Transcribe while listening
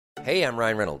Hey, I'm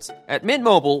Ryan Reynolds. At Mint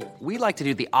Mobile, we like to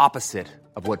do the opposite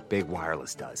of what Big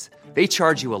Wireless does. They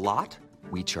charge you a lot,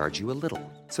 we charge you a little.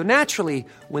 So naturally,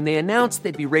 when they announced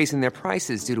they'd be raising their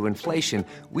prices due to inflation,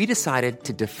 we decided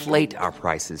to deflate our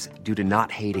prices due to not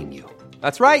hating you.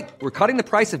 That's right. We're cutting the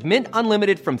price of Mint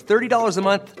Unlimited from $30 a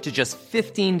month to just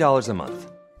 $15 a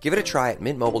month. Give it a try at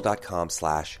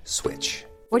mintmobile.com/switch.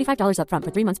 $45 up front for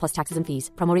 3 months plus taxes and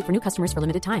fees. Promo rate for new customers for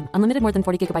limited time. Unlimited more than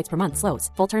 40 gigabytes per month. Slows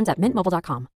full terms at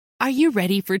mintmobile.com. Are you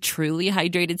ready for truly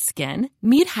hydrated skin?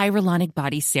 Meet Hyaluronic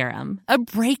Body Serum, a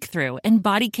breakthrough in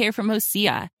body care from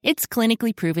Osea. It's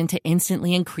clinically proven to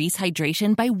instantly increase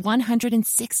hydration by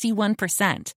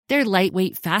 161%. Their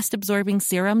lightweight, fast-absorbing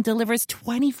serum delivers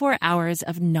 24 hours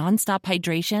of nonstop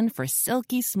hydration for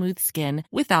silky smooth skin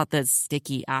without the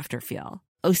sticky afterfeel.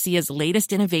 Osea's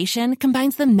latest innovation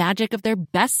combines the magic of their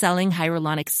best-selling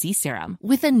Hyaluronic Sea Serum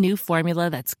with a new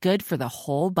formula that's good for the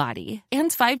whole body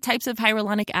and 5 types of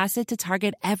hyaluronic acid to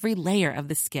target every layer of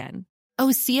the skin.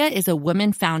 Osea is a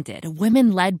women-founded,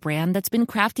 women-led brand that's been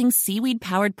crafting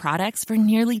seaweed-powered products for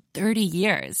nearly 30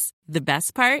 years. The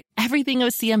best part? Everything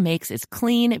Osea makes is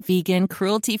clean, vegan,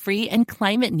 cruelty-free, and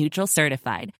climate-neutral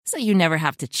certified, so you never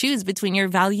have to choose between your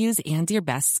values and your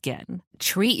best skin.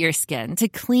 Treat your skin to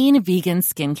clean, vegan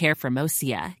skincare from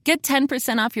Osea. Get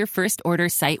 10% off your first order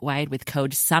site-wide with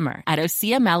code SUMMER at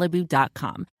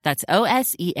OseaMalibu.com. That's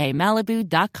OSEA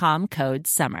Malibu.com, code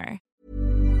SUMMER.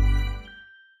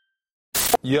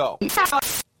 Yo,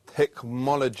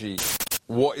 technology.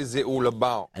 What is it all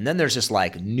about? And then there's this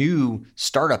like new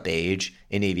startup age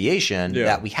in aviation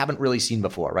that we haven't really seen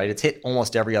before, right? It's hit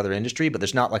almost every other industry, but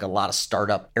there's not like a lot of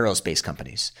startup aerospace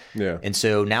companies. Yeah. And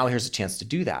so now here's a chance to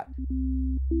do that.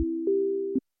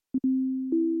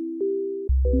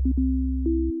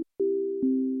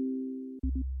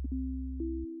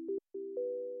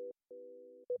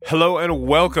 Hello and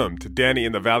welcome to Danny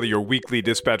in the Valley, your weekly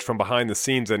dispatch from behind the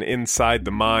scenes and inside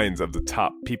the minds of the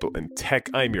top people in tech.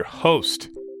 I'm your host,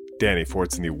 Danny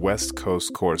Fortson, the West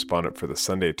Coast correspondent for the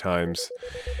Sunday Times.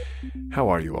 How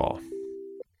are you all?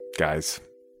 Guys,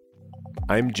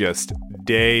 I'm just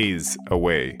days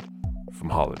away from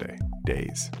holiday.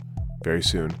 Days. Very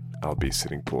soon, I'll be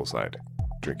sitting poolside,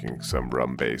 drinking some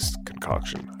rum-based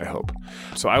concoction, I hope.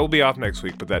 So I will be off next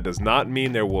week, but that does not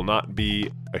mean there will not be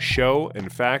a show. In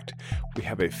fact, we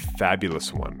have a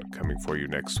fabulous one coming for you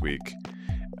next week.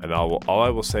 And all I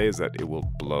will say is that it will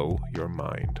blow your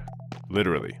mind.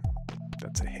 Literally.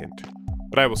 That's a hint.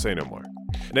 But I will say no more.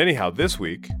 And anyhow, this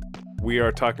week, we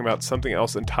are talking about something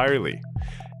else entirely.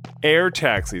 Air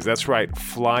taxis. That's right,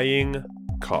 flying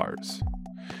cars.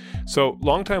 So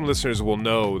longtime listeners will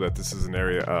know that this is an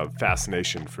area of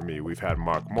fascination for me. We've had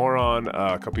Mark Moore on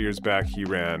a couple years back. He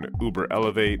ran Uber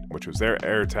Elevate, which was their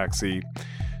air taxi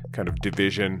kind of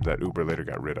division that Uber later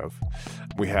got rid of.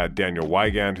 We had Daniel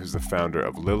Wygand, who's the founder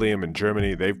of Lilium in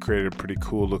Germany. They've created a pretty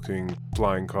cool looking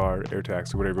flying car, air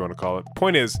taxi, whatever you want to call it.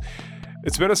 Point is,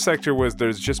 it's been a sector where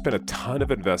there's just been a ton of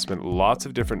investment. Lots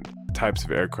of different types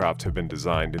of aircraft have been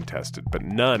designed and tested, but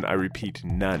none, I repeat,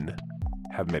 none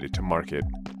have made it to market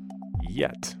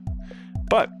yet.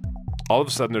 But all of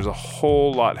a sudden, there's a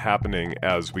whole lot happening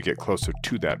as we get closer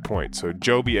to that point. So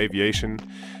Joby Aviation,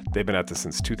 they've been at this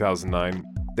since 2009.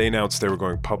 They announced they were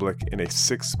going public in a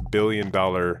 $6 billion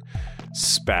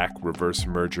SPAC reverse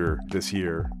merger this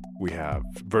year. We have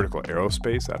Vertical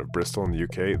Aerospace out of Bristol in the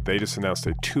UK. They just announced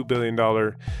a $2 billion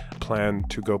plan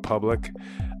to go public.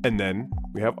 And then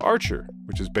we have Archer,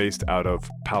 which is based out of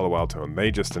Palo Alto. And they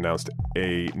just announced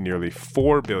a nearly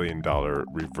 $4 billion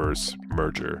reverse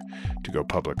merger to go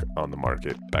public on the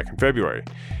market back in February.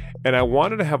 And I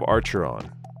wanted to have Archer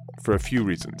on for a few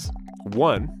reasons.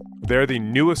 One, they're the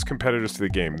newest competitors to the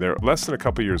game. They're less than a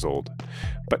couple years old.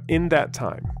 But in that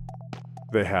time,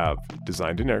 they have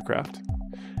designed an aircraft,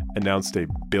 announced a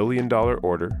 $1 billion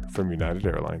order from United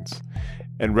Airlines,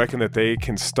 and reckon that they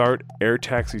can start air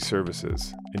taxi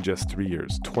services in just 3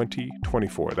 years,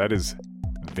 2024. That is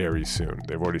very soon.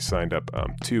 They've already signed up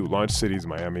 2 launch cities,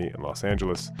 Miami and Los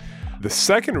Angeles. The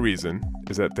second reason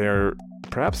is that they're,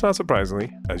 perhaps not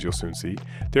surprisingly, as you'll soon see,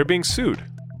 they're being sued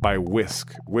by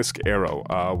Wisk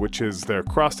Aero, which is their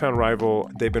crosstown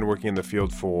rival. They've been working in the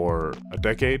field for a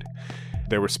decade.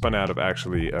 They were spun out of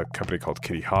actually a company called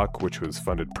Kitty Hawk, which was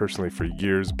funded personally for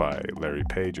years by Larry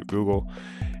Page of Google.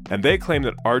 And they claim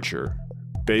that Archer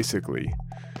basically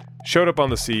showed up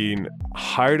on the scene,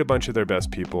 hired a bunch of their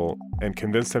best people, and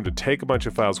convinced them to take a bunch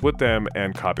of files with them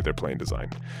and copy their plane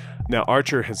design. Now,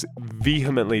 Archer has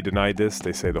vehemently denied this.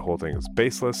 They say the whole thing is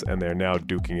baseless, and they're now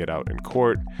duking it out in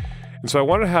court. And so I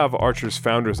want to have Archer's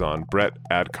founders on, Brett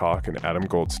Adcock and Adam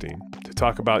Goldstein, to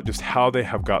talk about just how they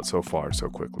have got so far so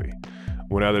quickly.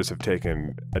 when others have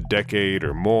taken a decade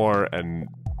or more and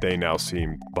they now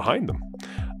seem behind them.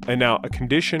 And now a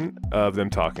condition of them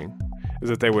talking is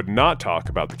that they would not talk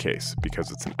about the case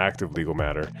because it's an active legal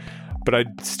matter. But I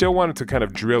still wanted to kind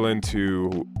of drill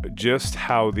into just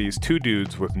how these two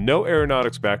dudes with no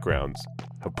aeronautics backgrounds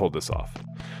have pulled this off.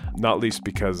 Not least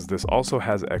because this also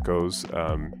has echoes,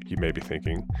 you may be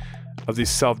thinking, of the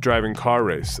self-driving car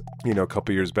race. You know, a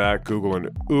couple years back, Google and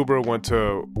Uber went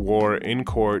to war in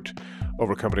court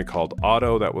over a company called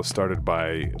Otto that was started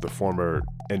by the former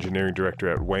engineering director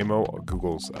at Waymo,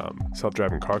 Google's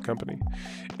self-driving car company.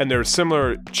 And there are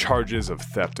similar charges of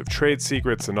theft of trade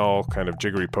secrets and all kind of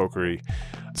jiggery-pokery.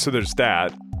 So there's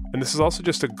that. And this is also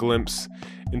just a glimpse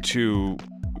into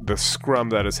the scrum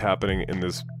that is happening in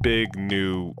this big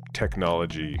new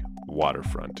technology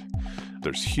waterfront.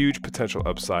 There's huge potential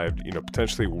upside,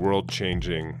 potentially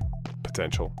world-changing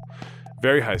potential,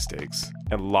 very high stakes,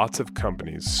 and lots of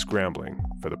companies scrambling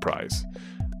for the prize.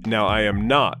 Now, I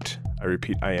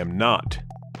repeat, I am not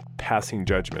passing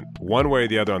judgment one way or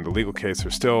the other on the legal case.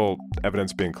 There's still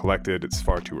evidence being collected. It's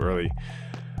far too early.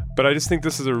 But I just think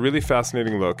this is a really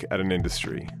fascinating look at an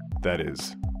industry that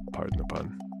is, pardon the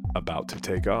pun, about to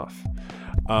take off.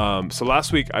 So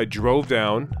last week, I drove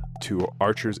down to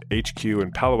Archer's HQ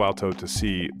in Palo Alto to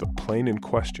see the plane in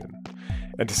question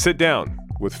and to sit down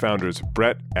with founders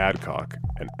Brett Adcock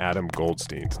and Adam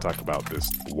Goldstein to talk about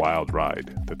this wild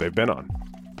ride that they've been on.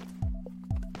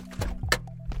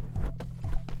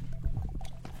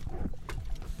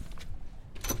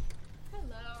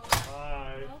 Hello.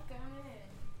 Hi. Welcome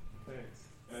in. Thanks.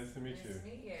 Nice to meet you. Nice to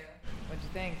meet you. What'd you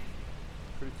think?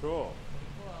 Pretty cool.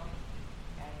 Cool.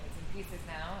 And it's in pieces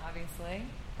now, obviously.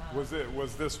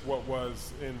 Was this what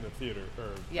was in the theater?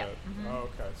 Yeah. Oh,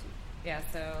 okay. Yeah,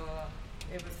 so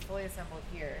it was fully assembled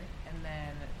here, and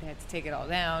then they had to take it all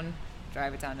down,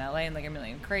 drive it down to LA in like a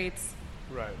million crates,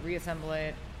 Right. reassemble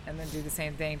it, and then do the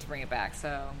same thing to bring it back.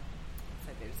 So it's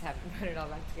like they just haven't put it all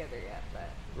back together yet. But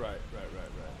Right.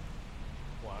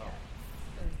 Wow.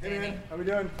 Hey, man, how we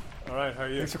doing? All right, how are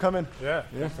you? Thanks for coming. Yeah,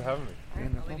 thanks for having me. All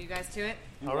right, I'll leave you guys to it.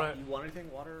 All right. You want anything,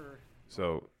 water? Or?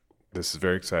 So this is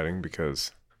very exciting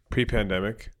because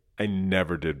pre-pandemic, I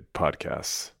never did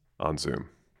podcasts on Zoom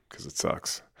because it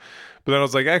sucks. But then I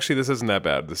was like, actually, this isn't that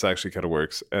bad. This actually kind of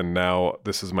works. And now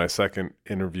this is my second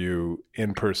interview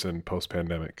in person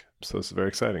post-pandemic. So this is very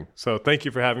exciting. So thank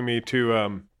you for having me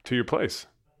to your place.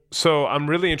 So I'm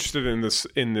really interested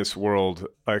in this world.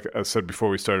 Like I said before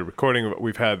we started recording,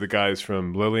 we've had the guys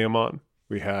from Lilium on.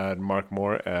 We had Mark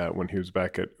Moore when he was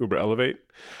back at Uber Elevate.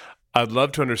 I'd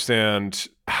love to understand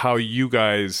how you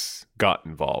guys got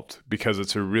involved because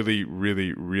it's a really,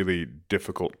 really, really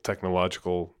difficult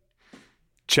technological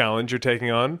challenge you're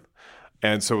taking on.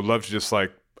 And so would love to just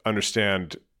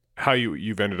understand how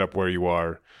you've ended up where you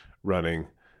are running.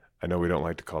 I know we don't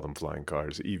like to call them flying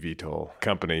cars, eVTOL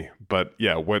company, but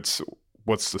yeah, what's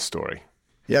the story?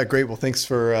 Yeah, great. Well, thanks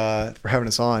for having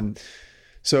us on.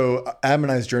 So Adam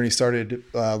and I's journey started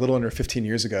a little under 15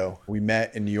 years ago. We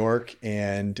met in New York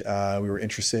and we were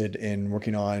interested in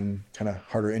working on kind of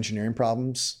harder engineering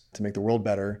problems to make the world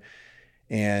better.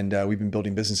 And we've been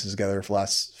building businesses together for the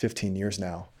last 15 years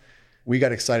now. We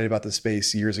got excited about the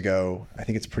space years ago. I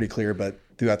think it's pretty clear, but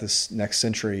throughout this next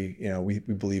century, we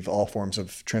believe all forms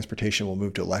of transportation will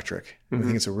move to electric. Mm-hmm. I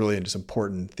think it's a really just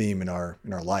important theme in our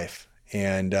life.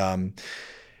 And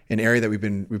an area that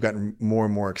we've gotten more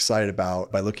and more excited about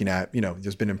by looking at,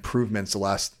 there's been improvements the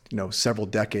last, several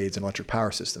decades in electric power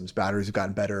systems. Batteries have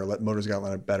gotten better, motors have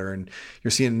gotten better, and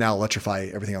you're seeing now electrify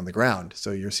everything on the ground.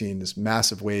 So you're seeing this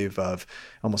massive wave of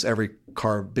almost every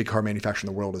big car manufacturer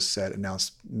in the world has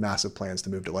announced massive plans to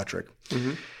move to electric.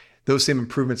 Mm-hmm. Those same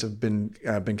improvements have been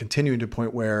continuing to a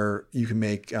point where you can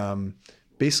make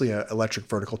basically an electric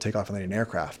vertical takeoff and landing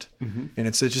aircraft. Mm-hmm. And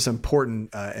it's just an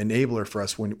important enabler for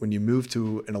us when you move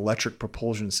to an electric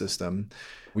propulsion system.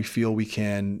 We feel we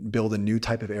can build a new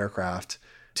type of aircraft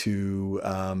to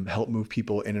help move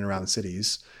people in and around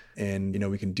cities. And,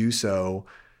 we can do so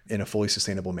in a fully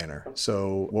sustainable manner.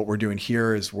 So what we're doing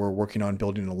here is we're working on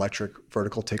building an electric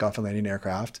vertical takeoff and landing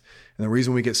aircraft. And the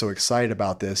reason we get so excited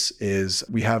about this is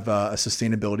we have a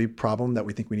sustainability problem that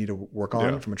we think we need to work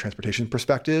on from a transportation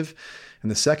perspective.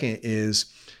 And the second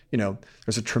is,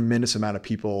 there's a tremendous amount of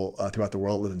people throughout the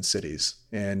world live in cities.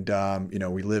 And,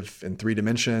 we live in 3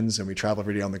 dimensions and we travel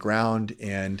every day on the ground,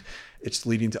 and it's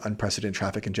leading to unprecedented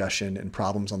traffic congestion and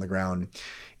problems on the ground.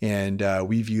 And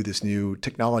we view this new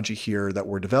technology here that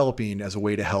we're developing as a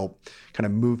way to help kind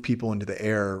of move people into the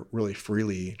air really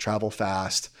freely, travel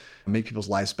fast, make people's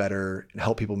lives better, and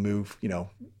help people move,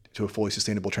 to a fully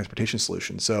sustainable transportation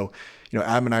solution. So,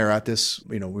 Adam and I are at this,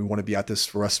 we want to be at this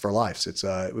for the rest of our lives. It's,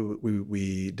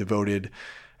 we devoted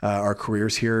our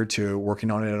careers here to working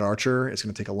on it at Archer. It's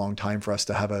going to take a long time for us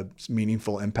to have a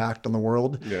meaningful impact on the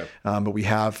world. Yeah. But we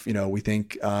have, we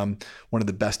think one of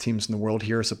the best teams in the world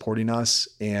here supporting us,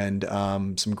 and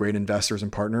some great investors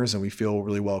and partners. And we feel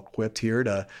really well equipped here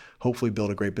to hopefully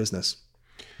build a great business.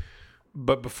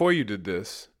 But before you did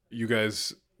this, you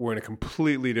guys were in a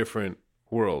completely different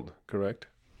world, correct?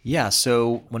 Yeah.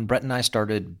 So when Brett and I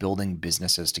started building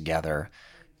businesses together,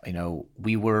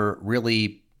 we were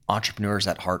really entrepreneurs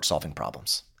at heart solving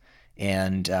problems.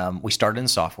 And we started in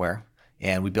software,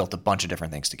 and we built a bunch of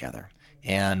different things together.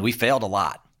 And we failed a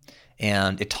lot.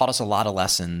 And it taught us a lot of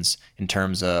lessons in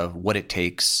terms of what it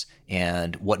takes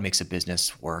and what makes a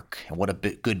business work and what a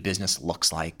good business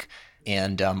looks like.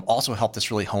 And also helped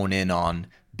us really hone in on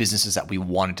businesses that we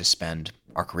wanted to spend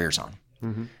our careers on.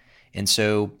 Mm-hmm. And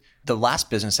so the last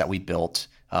business that we built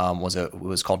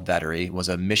was called Vettery. It was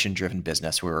a mission-driven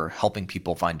business. We were helping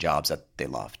people find jobs that they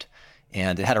loved.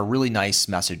 And it had a really nice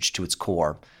message to its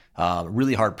core,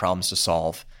 really hard problems to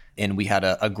solve. And we had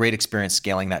a great experience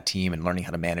scaling that team and learning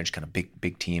how to manage kind of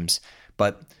big teams.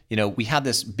 But, we had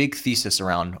this big thesis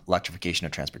around electrification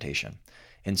of transportation.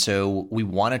 And so we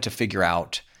wanted to figure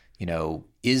out,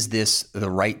 is this the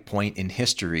right point in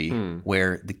history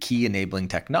where the key enabling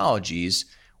technologies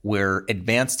were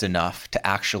advanced enough to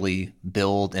actually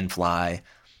build and fly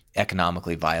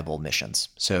economically viable missions?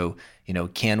 So,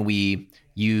 can we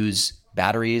use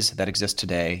batteries that exist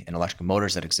today and electric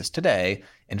motors that exist today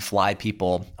and fly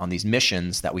people on these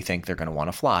missions that we think they're going to want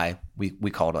to fly?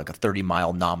 We call it like a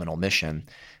 30-mile nominal mission,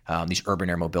 these urban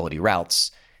air mobility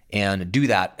routes, and do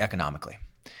that economically.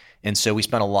 And so we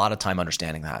spent a lot of time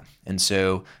understanding that. And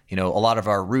so, a lot of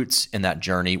our roots in that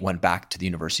journey went back to the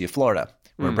University of Florida,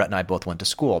 where Brett and I both went to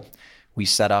school. We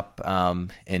set up an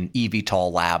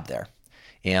eVTOL lab there.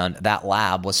 And that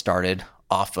lab was started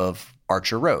off of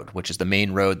Archer Road, which is the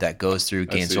main road that goes through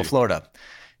Gainesville, Florida.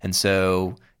 And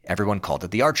so everyone called it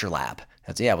the Archer Lab.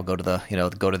 That's, we'll go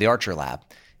to the Archer Lab,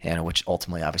 and which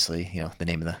ultimately, obviously, the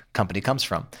name of the company comes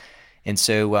from. And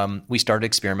so we started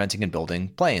experimenting and building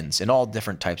planes in all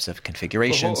different types of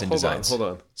configurations and designs. Hold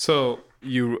on. So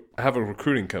you have a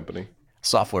recruiting company.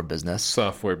 Software business.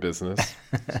 Software-based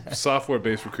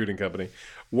recruiting company.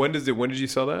 When did you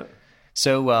sell that?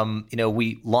 So,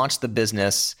 we launched the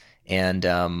business, and,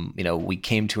 we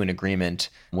came to an agreement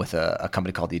with a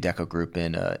company called the Adecco Group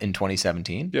in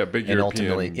 2017. Yeah, big and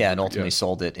European. Ultimately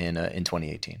sold it in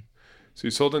 2018. So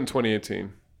you sold it in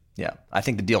 2018. Yeah, I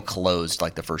think the deal closed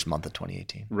like the first month of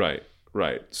 2018. Right.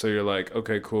 So you're like,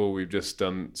 okay, cool. We've just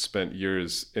spent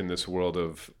years in this world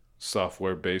of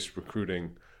software-based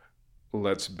recruiting.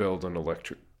 Let's build an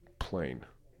electric plane.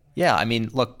 Yeah, I mean,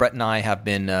 look, Brett and I have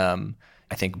been,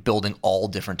 I think, building all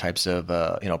different types of,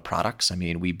 products. I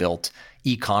mean, we built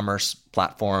e-commerce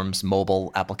platforms,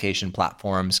 mobile application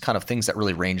platforms, kind of things that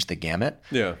really range the gamut.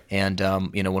 Yeah. And,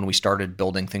 when we started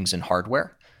building things in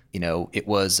hardware, it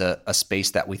was a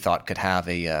space that we thought could have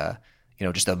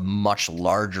just a much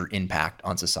larger impact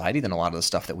on society than a lot of the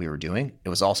stuff that we were doing. It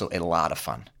was also a lot of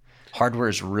fun. Hardware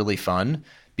is really fun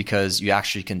because you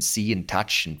actually can see and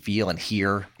touch and feel and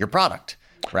hear your product.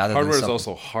 Hardware is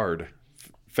also hard,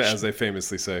 as they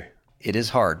famously say. It is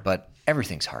hard, but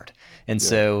everything's hard. And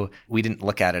so we didn't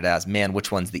look at it as, man,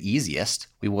 which one's the easiest?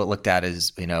 We looked at it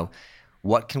as,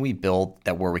 what can we build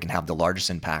where we can have the largest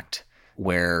impact,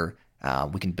 where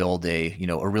we can build a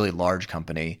really large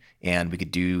company, and we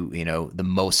could do, the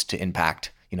most to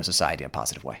impact, society in a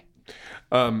positive way.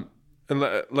 And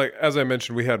like, as I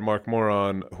mentioned, we had Mark Moore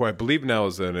on, who I believe now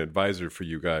is an advisor for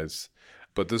you guys,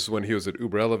 but this is when he was at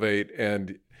Uber Elevate,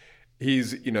 and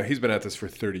he's been at this for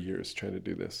 30 years trying to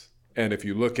do this. And if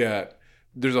you look at,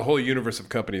 there's a whole universe of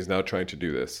companies now trying to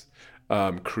do this,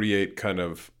 create kind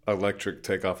of electric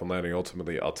takeoff and landing,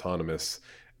 ultimately autonomous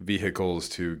vehicles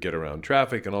to get around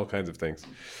traffic and all kinds of things.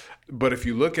 But if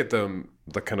you look at them,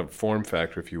 the kind of form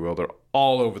factor, if you will, they're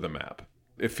all over the map.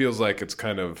 It feels like it's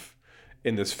kind of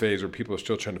in this phase where people are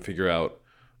still trying to figure out,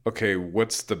 okay,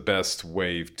 what's the best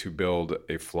way to build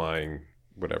a flying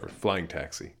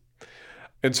taxi?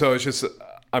 And so it's just,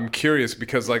 I'm curious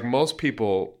because like most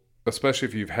people, especially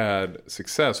if you've had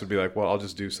success, would be like, well, I'll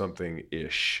just do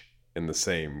something-ish in the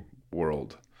same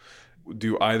world.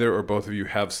 Do either or both of you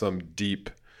have some deep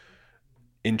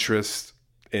interest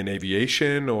in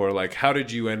aviation, or like how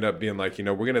did you end up being like,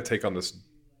 we're going to take on this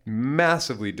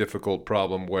massively difficult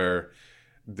problem where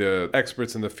the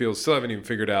experts in the field still haven't even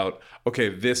figured out, okay,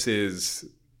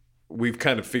 we've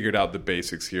kind of figured out the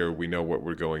basics here. We know what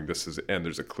we're going. And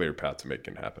there's a clear path to make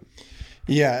it happen.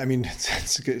 Yeah, I mean,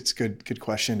 it's a good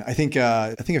question. I think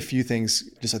a few things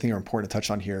I think are important to touch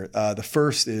on here. The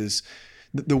first is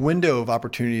the window of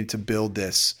opportunity to build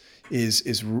this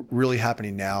is really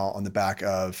happening now on the back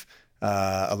of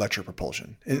electric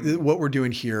propulsion. What we're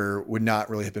doing here would not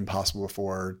really have been possible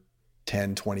before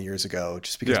 10, 20 years ago,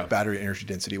 just because battery energy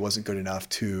density wasn't good enough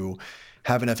to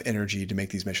have enough energy to make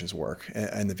these missions work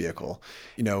in the vehicle.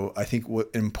 I think what's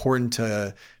important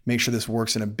to make sure this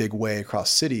works in a big way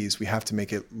across cities, we have to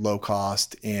make it low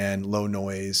cost and low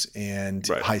noise and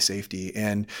high safety.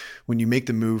 And when you make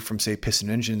the move from, say, piston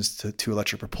engines to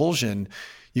electric propulsion,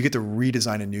 you get to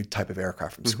redesign a new type of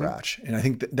aircraft from scratch. And I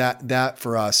think that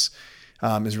for us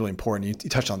is really important. You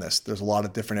touched on this. There's a lot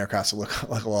of different aircrafts that look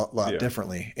like a lot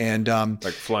differently. And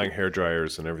like flying hair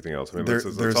dryers and everything else. I mean,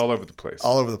 it's all over the place.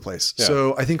 All over the place. Yeah.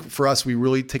 So I think for us, we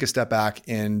really take a step back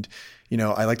and,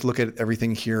 I like to look at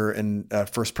everything here in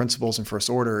first principles and first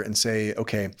order and say,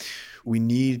 okay, we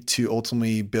need to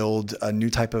ultimately build a new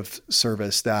type of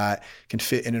service that can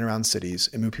fit in and around cities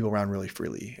and move people around really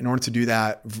freely. In order to do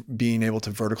that, being able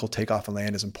to vertical takeoff and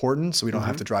land is important. So we don't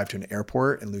have to drive to an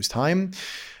airport and lose time.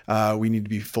 We need to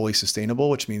be fully sustainable,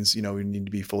 which means, we need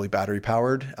to be fully battery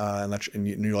powered and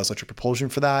utilize electric propulsion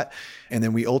for that. And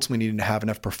then we ultimately need to have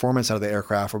enough performance out of the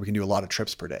aircraft where we can do a lot of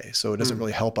trips per day. So it doesn't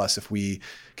really help us if we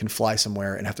can fly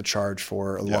somewhere and have to charge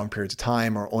for a long periods of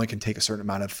time, or only can take a certain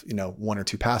amount of, 1 or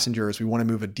 2 passengers. We want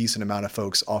to move a decent amount of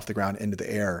folks off the ground into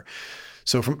the air.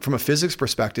 So from a physics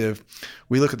perspective,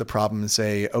 we look at the problem and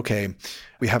say, okay,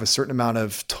 we have a certain amount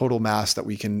of total mass that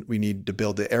we need to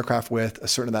build the aircraft with. A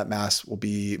certain of that mass will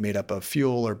be made up of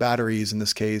fuel or batteries. In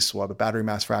this case, we'll have a battery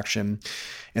mass fraction.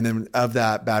 And then of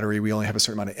that battery, we only have a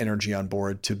certain amount of energy on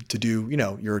board to do,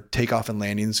 your takeoff and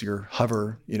landings, your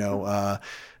hover,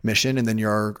 mission, and then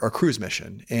our cruise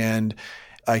mission. And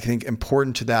I think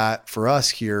important to that for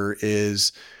us here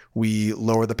is we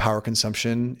lower the power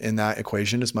consumption in that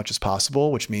equation as much as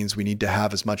possible, which means we need to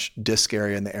have as much disk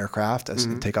area in the aircraft as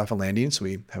the takeoff and landing, so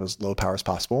we have as low power as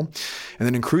possible. And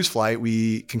then in cruise flight,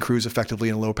 we can cruise effectively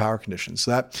in low power conditions.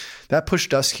 So that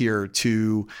pushed us here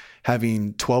to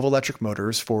having 12 electric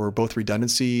motors for both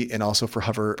redundancy and also for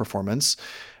hover performance,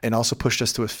 and also pushed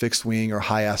us to a fixed wing or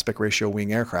high aspect ratio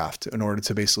wing aircraft in order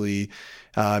to basically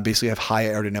have high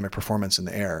aerodynamic performance in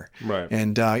the air. Right.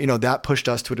 And that pushed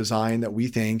us to a design that we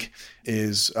think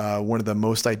is one of the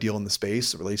most ideal in the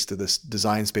space. It relates to this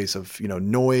design space of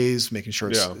noise, making sure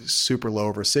it's super low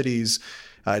over cities.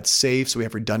 It's safe, so we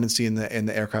have redundancy in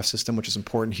the aircraft system, which is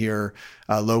important here.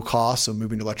 Low cost, so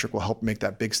moving to electric will help make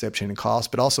that big step change in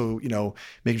cost, but also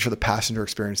making sure the passenger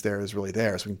experience there is really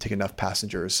there, so we can take enough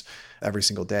passengers every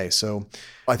single day. So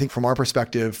I think from our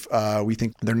perspective, we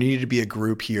think there needed to be a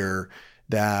group here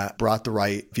that brought the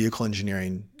right vehicle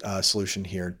engineering solution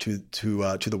here to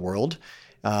the world.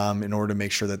 In order to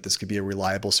make sure that this could be a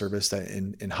reliable service that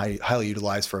and highly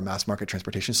utilized for a mass market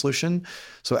transportation solution.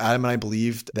 So Adam and I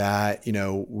believed that,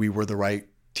 we were the right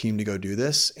team to go do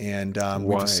this, and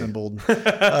we've assembled.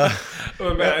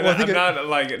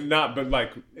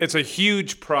 It's a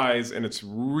huge prize, and it's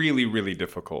really, really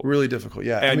difficult. Really difficult,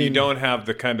 yeah. And you don't have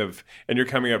and you're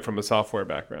coming up from a software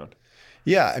background.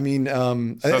 Yeah, I mean,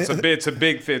 so it's a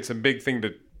big thing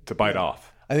to bite off.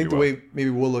 I think the way maybe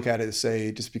we'll look at it is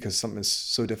say, just because something is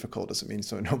so difficult doesn't mean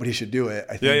so nobody should do it.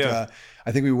 I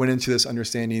think we went into this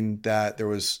understanding that there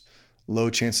was low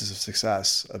chances of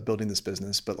success of building this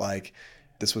business, but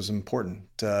this was important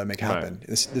to make happen. Right.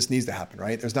 This needs to happen,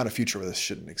 right? There's not a future where this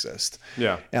shouldn't exist.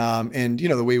 Yeah. And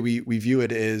the way we view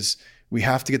it is we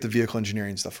have to get the vehicle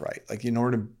engineering stuff right. In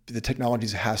order to, the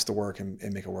technologies has to work and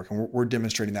make it work. And we're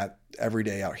demonstrating that every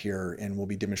day out here, and we'll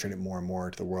be demonstrating it more and more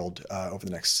to the world over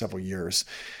the next several years.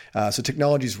 So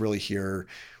technology is really here.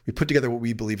 We put together what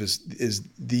we believe is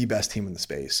the best team in the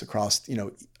space across,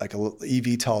 like a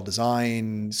eVTOL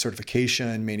design,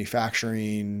 certification,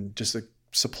 manufacturing, just a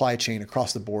supply chain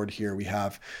across the board here. We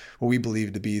have what we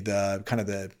believe to be the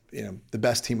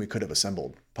best team we could have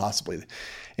assembled possibly.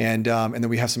 And then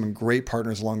we have some great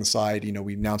partners along the side.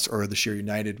 We announced earlier this year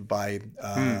United would buy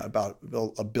about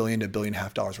 $1 billion to $1.5 billion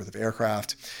worth of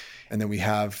aircraft. And then we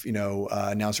have,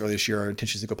 announced earlier this year our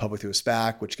intentions to go public through a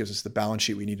SPAC, which gives us the balance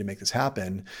sheet we need to make this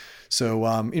happen.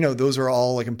 So, those are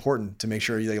all important to make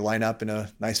sure they line up in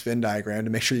a nice Venn diagram to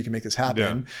make sure you can make this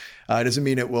happen. Yeah. It doesn't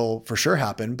mean it will for sure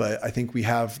happen, but I think we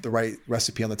have the right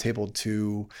recipe on the table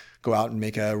to go out and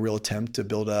make a real attempt to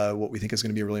build what we think is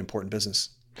going to be a really important business.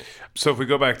 So if we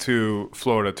go back to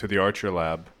Florida, to the Archer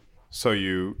lab, did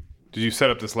you set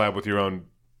up this lab with your own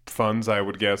funds, I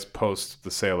would guess, post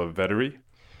the sale of Vettery?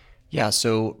 Yeah,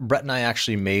 so Brett and I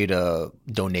actually made a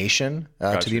donation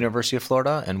to the University of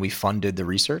Florida, and we funded the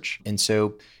research. And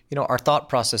so, our thought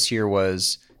process here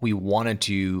was we wanted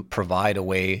to provide a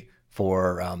way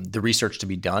for the research to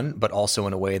be done, but also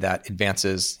in a way that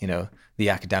advances, the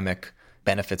academic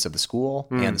benefits of the school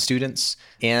and the students,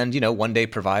 and, one day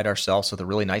provide ourselves with a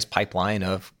really nice pipeline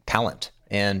of talent.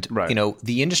 And,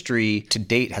 the industry to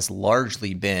date has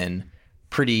largely been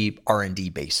pretty R&D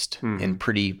based and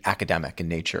pretty academic in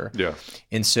nature. Yeah.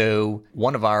 And so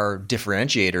one of our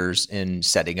differentiators in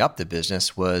setting up the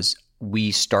business was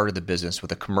we started the business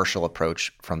with a commercial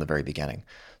approach from the very beginning.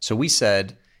 So we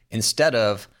said, instead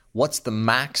of what's the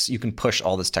max you can push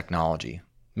all this technology,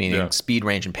 meaning speed,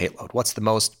 range, and payload, what's the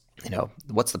most,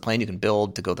 what's the plane you can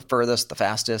build to go the furthest, the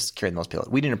fastest, carry the most payload?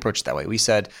 We didn't approach it that way. We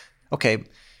said, okay,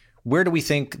 where do we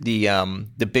think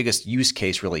the biggest use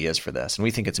case really is for this? And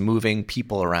we think it's moving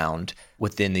people around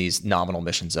within these nominal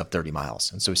missions of 30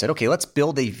 miles. And so we said, okay, let's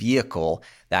build a vehicle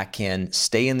that can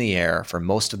stay in the air for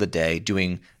most of the day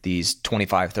doing these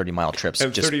 25, 30-mile trips.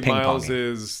 And just 30 ping-ponging. miles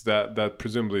is that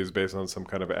presumably is based on some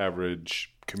kind of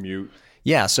average commute.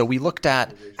 Yeah, so we looked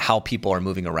at how people are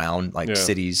moving around, like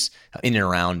cities in and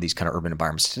around these kind of urban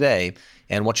environments today.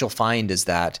 And what you'll find is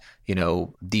that,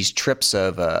 these trips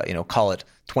of, call it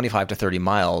 25 to 30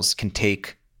 miles can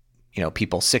take,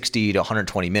 people 60 to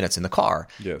 120 minutes in the car.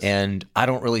 Yes. And I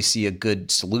don't really see a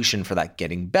good solution for that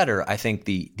getting better. I think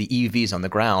the EVs on the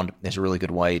ground is a really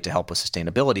good way to help with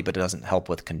sustainability, but it doesn't help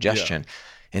with congestion.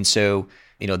 Yeah. And so,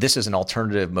 this is an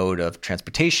alternative mode of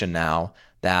transportation now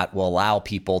that will allow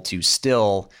people to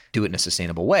still do it in a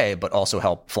sustainable way, but also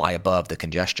help fly above the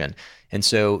congestion. And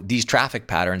so these traffic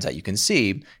patterns that you can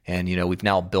see, and we've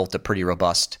now built a pretty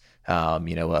robust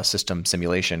a system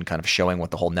simulation kind of showing what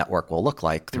the whole network will look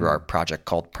like through our project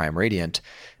called Prime Radiant,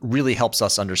 really helped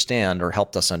us understand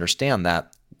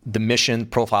that the mission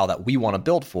profile that we want to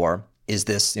build for is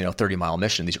this 30-mile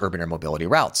mission, these urban air mobility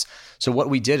routes. So what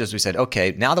we did is we said,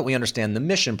 okay, now that we understand the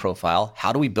mission profile,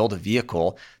 how do we build a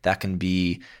vehicle that can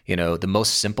be the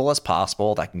most simple as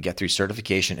possible, that can get through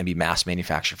certification and be mass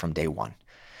manufactured from day one?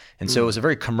 And so it was a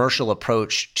very commercial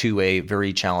approach to a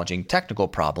very challenging technical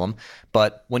problem.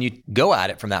 But when you go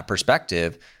at it from that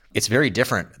perspective, it's very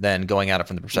different than going at it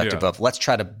from the perspective of let's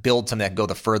try to build something that can go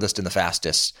the furthest and the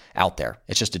fastest out there.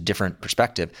 It's just a different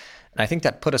perspective. And I think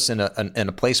that put us in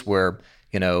a place where,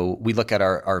 we look at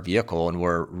our vehicle and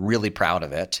we're really proud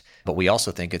of it, but we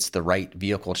also think it's the right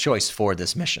vehicle choice for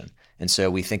this mission. And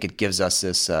so we think it gives us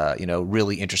this,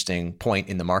 really interesting point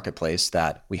in the marketplace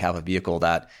that we have a vehicle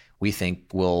that we think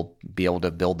we'll be able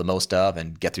to build the most of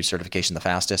and get through certification the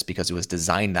fastest because it was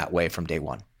designed that way from day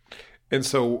one. And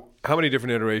so how many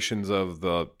different iterations of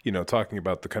the, talking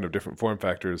about the kind of different form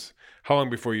factors, how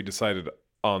long before you decided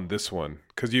on this one?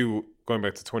 Because going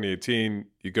back to 2018,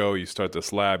 you start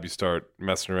this lab, you start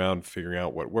messing around, figuring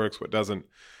out what works, what doesn't.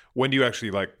 When do you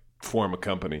actually form a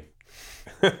company?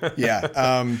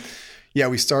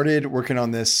 We started working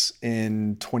on this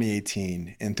in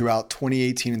 2018. And throughout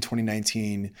 2018 and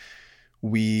 2019,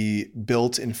 we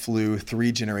built and flew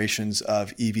 3 generations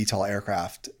of eVTOL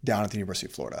aircraft down at the University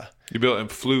of Florida. You built and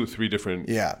flew 3 different...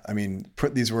 Yeah. I mean,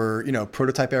 these were,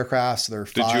 prototype aircraft. So there were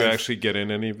 5. Did you actually get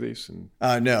in any of these?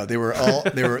 No, they were all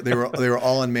they were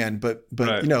all unmanned. But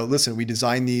right. Listen, we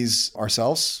designed these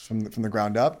ourselves from the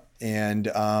ground up, and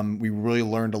we really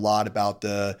learned a lot about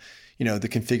the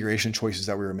configuration choices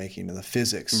that we were making and the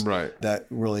physics that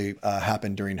really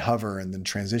happened during hover and then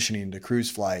transitioning to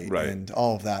cruise flight and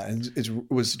all of that. And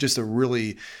it was just a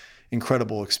really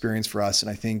incredible experience for us. And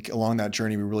I think along that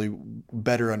journey, we really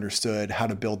better understood how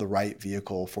to build the right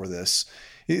vehicle for this.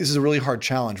 This is a really hard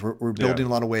challenge. We're building in a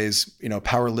lot of ways,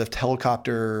 power lift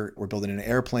helicopter, we're building an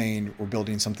airplane, we're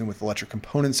building something with electric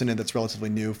components in it that's relatively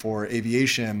new for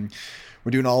aviation.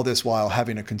 We're doing all this while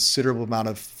having a considerable amount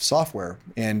of software.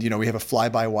 And, we have a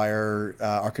fly-by-wire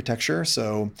architecture.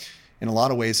 So in a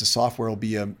lot of ways, the software will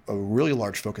be a really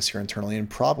large focus here internally and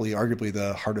probably arguably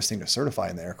the hardest thing to certify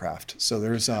in the aircraft. So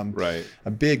there's a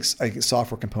big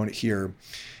software component here.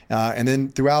 And then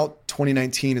throughout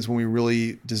 2019 is when we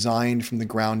really designed from the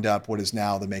ground up what is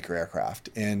now the Maker aircraft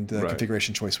and the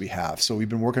configuration choice we have. So we've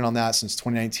been working on that since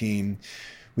 2019.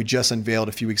 We just unveiled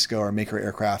a few weeks ago our Maker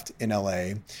aircraft in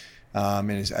LA.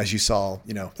 And as you saw,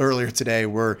 earlier today,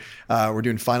 we're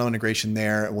doing final integration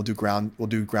there, and we'll do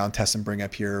ground tests and bring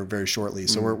up here very shortly.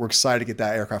 So we're excited to get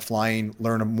that aircraft flying,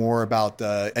 learn more about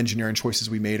the engineering choices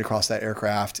we made across that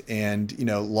aircraft, and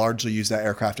largely use that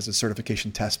aircraft as a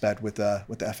certification test bed with the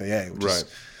FAA,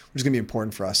 which is going to be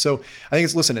important for us. So I think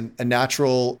it's, a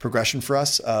natural progression for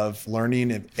us of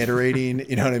learning and iterating,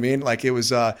 you know what I mean? Like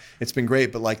it's been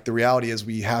great, but like the reality is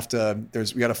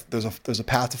there's a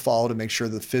path to follow to make sure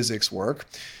the physics work.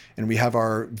 And we have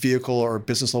our vehicle or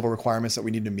business level requirements that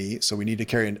we need to meet. So we need to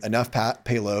carry enough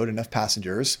payload, enough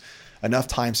passengers, enough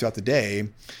times throughout the day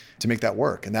to make that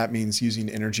work. And that means using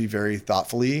energy very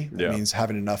thoughtfully. It means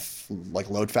having enough like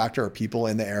load factor or people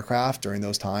in the aircraft during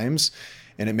those times.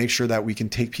 And it makes sure that we can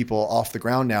take people off the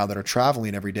ground now that are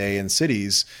traveling every day in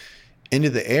cities into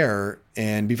the air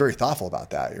and be very thoughtful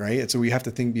about that, right? And so we have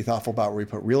to be thoughtful about where we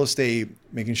put real estate,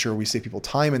 making sure we save people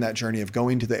time in that journey of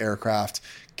going to the aircraft,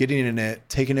 getting in it,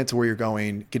 taking it to where you're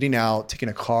going, getting out, taking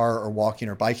a car or walking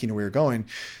or biking to where you're going.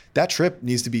 That trip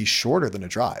needs to be shorter than a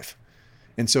drive.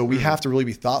 And so we have to really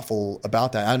be thoughtful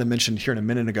about that. I had mentioned here in a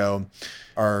minute ago,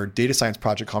 our data science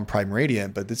project called Prime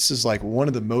Radiant, but this is like one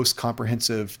of the most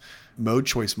comprehensive mode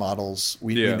choice models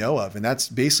we know of. And that's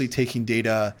basically taking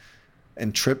data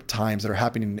and trip times that are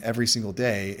happening every single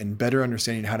day and better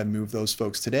understanding how to move those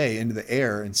folks today into the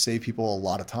air and save people a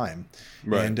lot of time.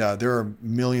 Right. And there are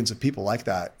millions of people like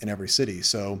that in every city.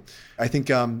 So I think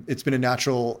it's been a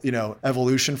natural,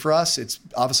 evolution for us. It's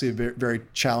obviously a very, very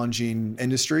challenging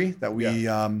industry that we,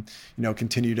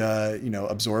 continue to,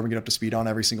 absorb and get up to speed on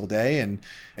every single day.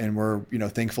 And we're,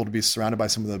 thankful to be surrounded by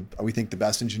some of we think the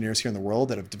best engineers here in the world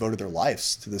that have devoted their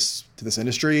lives to this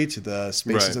industry, to the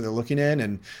spaces that they're looking in,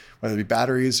 and whether it be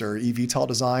batteries or eVTOL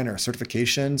design or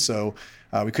certification. So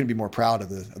we couldn't be more proud of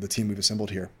the team we've assembled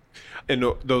here. And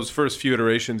those first few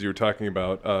iterations you were talking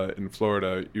about in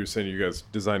Florida, you were saying you guys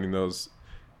designing those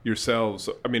yourselves.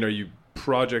 I mean, are you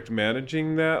project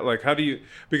managing that? Like, how do you,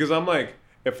 because I'm like,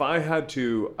 if I had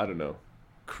to, I don't know,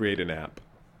 create an app,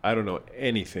 I don't know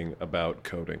anything about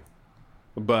coding,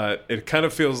 but it kind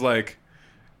of feels like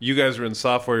you guys are in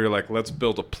software, you're like, let's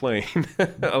build a plane,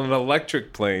 an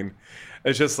electric plane.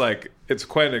 It's just like, it's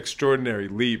quite an extraordinary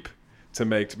leap to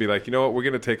make, to be like, you know what, we're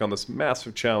going to take on this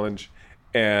massive challenge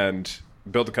and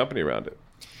build a company around it.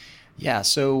 Yeah,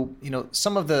 so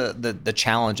some of the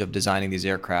challenge of designing these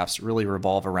aircrafts really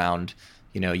revolve around,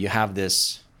 you have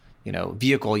this,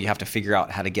 vehicle, you have to figure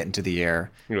out how to get into the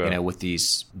air, with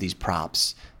these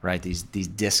props, right? These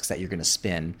discs that you're going to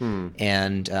spin,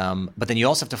 and but then you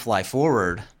also have to fly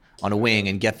forward on a wing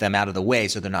and get them out of the way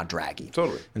so they're not draggy.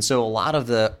 Totally. And so a lot of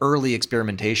the early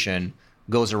experimentation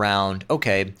goes around,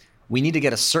 okay, we need to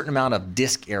get a certain amount of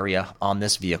disc area on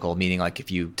this vehicle, meaning like if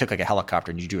you took like a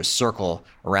helicopter and you do a circle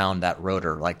around that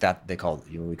rotor, like that we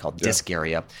call disc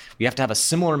area. We have to have a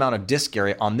similar amount of disc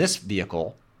area on this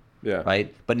vehicle,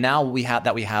 right? But now we have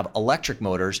electric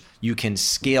motors, you can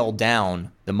scale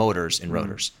down the motors and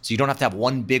rotors. So you don't have to have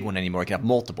one big one anymore, you can have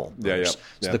multiple motors.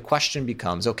 So the question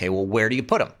becomes, okay, well, where do you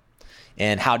put them?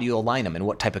 And how do you align them, and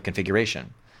what type of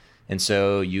configuration? And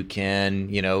so you can,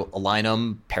 align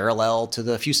them parallel to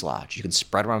the fuselage. You can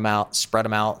spread them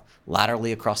out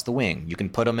laterally across the wing. You can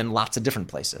put them in lots of different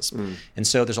places. And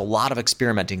so there's a lot of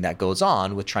experimenting that goes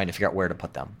on with trying to figure out where to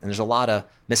put them. And there's a lot of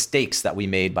mistakes that we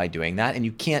made by doing that. And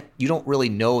you don't really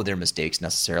know they're mistakes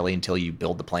necessarily until you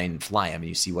build the plane and fly them and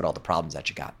you see what all the problems that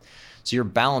you got. So your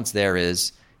balance there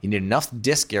is, you need enough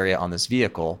disc area on this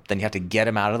vehicle, then you have to get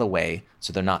them out of the way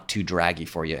so they're not too draggy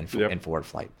for you in forward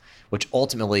flight, which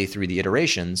ultimately through the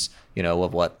iterations,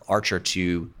 of what Archer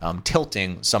to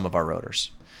tilting some of our rotors.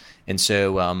 And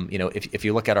so, if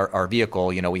you look at our vehicle,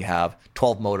 we have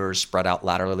 12 motors spread out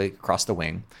laterally across the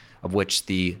wing, of which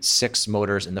the 6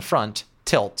 motors in the front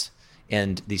tilt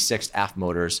and the 6 aft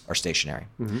motors are stationary.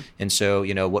 And so,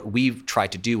 what we've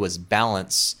tried to do was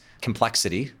balance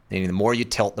complexity, meaning the more you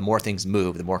tilt, the more things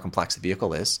move, the more complex the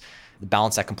vehicle is.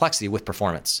 Balance that complexity with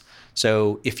performance.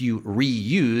 So if you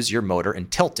reuse your motor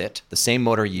and tilt it, the same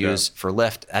motor you use for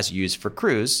lift as you use for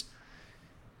cruise,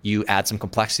 you add some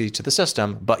complexity to the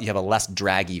system, but you have a less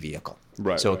draggy vehicle.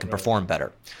 So it can perform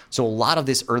better. So a lot of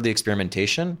this early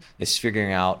experimentation is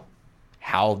figuring out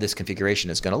how this configuration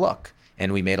is going to look.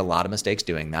 And we made a lot of mistakes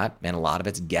doing that, and a lot of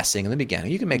it's guessing in the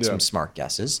beginning. You can make some smart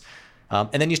guesses.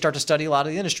 And then you start to study a lot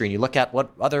of the industry, and you look at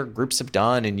what other groups have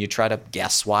done, and you try to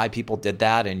guess why people did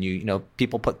that. And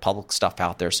people put public stuff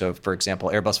out there. So, for example,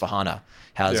 Airbus Vahana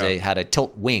had a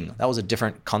tilt wing. That was a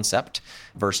different concept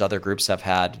versus other groups have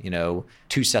had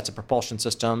 2 sets of propulsion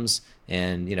systems,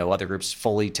 and other groups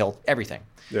fully tilt everything.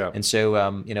 And so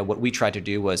what we tried to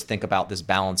do was think about this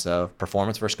balance of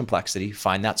performance versus complexity,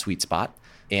 find that sweet spot,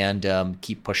 and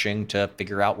keep pushing to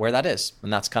figure out where that is.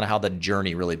 And that's kind of how the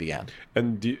journey really began.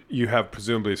 And you have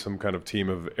presumably some kind of team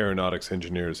of aeronautics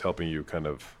engineers helping you kind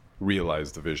of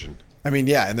realize the vision. I mean,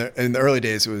 yeah, in the early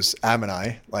days, it was Am and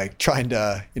I, like trying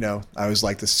to, I was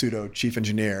like the pseudo chief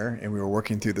engineer and we were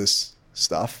working through this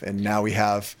stuff. And now we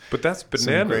have. But that's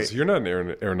bananas. You're not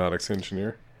an aeronautics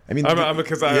engineer. I mean,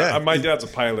 because my dad's a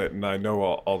pilot and I know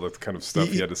all the kind of stuff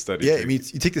he had to study. Yeah, I mean,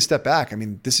 you take the step back. I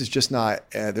mean, this is just not.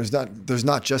 There's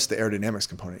not just the aerodynamics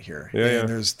component here. Yeah,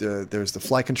 There's the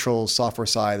flight control software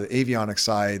side, the avionics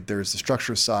side. There's the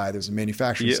structure side. There's the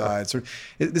manufacturing side. So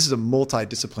this is a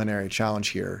multidisciplinary challenge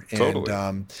here. And, totally.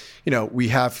 We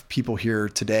have people here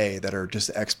today that are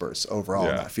just experts overall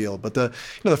in that field. But the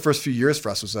first few years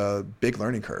for us was a big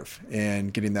learning curve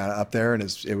and getting that up there. And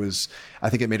it was. I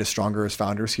think it made us stronger as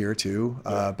founders here too,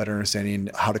 better understanding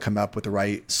how to come up with the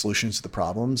right solutions to the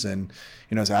problems. And,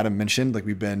 as Adam mentioned, like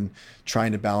we've been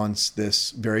trying to balance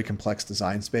this very complex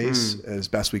design space as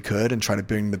best we could and try to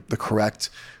bring the correct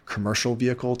commercial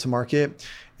vehicle to market.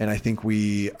 And I think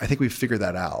we've figured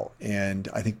that out. And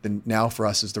I think now for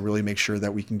us is to really make sure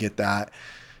that we can get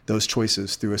those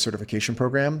choices through a certification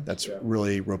program that's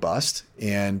really robust.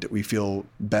 And we feel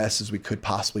best as we could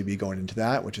possibly be going into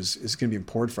that, which is going to be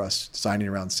important for us. Designing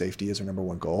around safety is our number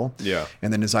one goal. Yeah.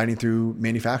 And then designing through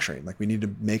manufacturing. Like we need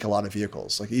to make a lot of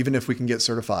vehicles. Like even if we can get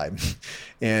certified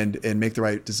and make the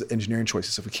right engineering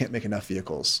choices, if we can't make enough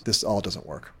vehicles, this all doesn't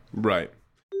work. Right.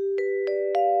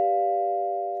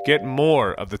 Get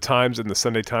more of the Times and the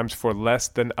Sunday Times for less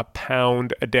than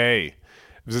 £1 a day.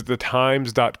 Visit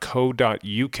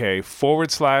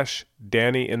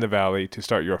thetimes.co.uk/Danny in the Valley to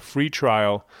start your free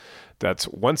trial. That's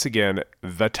once again,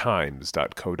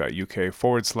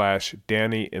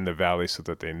 thetimes.co.uk/Danny in the Valley so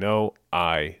that they know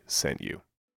I sent you.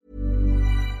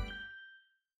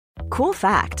 Cool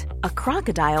fact, a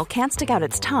crocodile can't stick out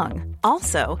its tongue.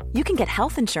 Also, you can get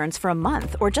health insurance for a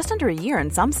month or just under a year in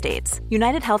some states.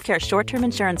 United Healthcare short-term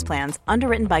insurance plans,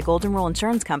 underwritten by Golden Rule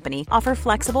Insurance Company, offer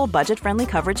flexible, budget-friendly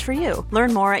coverage for you.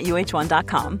 Learn more at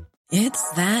UH1.com.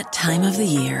 It's that time of the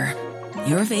year.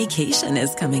 Your vacation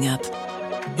is coming up.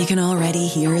 You can already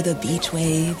hear the beach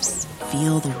waves,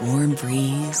 feel the warm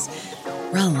breeze,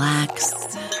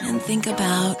 relax, and think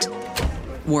about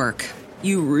work.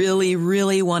 You really,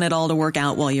 really want it all to work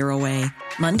out while you're away.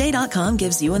 Monday.com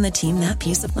gives you and the team that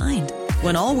peace of mind.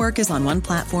 When all work is on one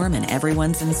platform and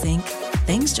everyone's in sync,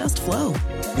 things just flow.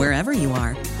 Wherever you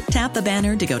are, tap the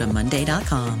banner to go to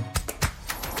Monday.com.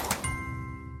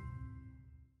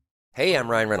 Hey, I'm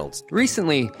Ryan Reynolds.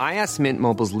 Recently, I asked Mint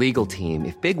Mobile's legal team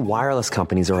if big wireless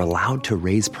companies are allowed to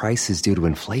raise prices due to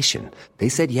inflation. They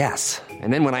said yes.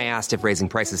 And then when I asked if raising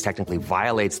prices technically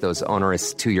violates those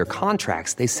onerous two-year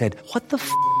contracts, they said, "What the f***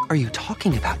 are you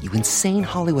talking about, you insane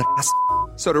Hollywood ass?"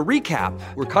 So to recap,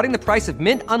 we're cutting the price of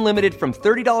Mint Unlimited from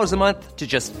 $30 a month to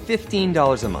just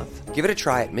 $15 a month. Give it a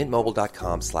try at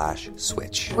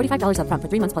mintmobile.com/switch. $45 up front for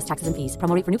 3 months plus taxes and fees.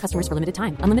 Promo rate for new customers for limited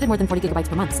time. Unlimited more than 40 gigabytes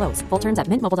per month. Slows full terms at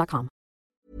mintmobile.com.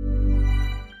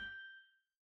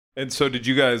 And so did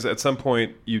you guys, at some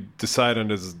point, you decide on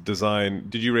this design,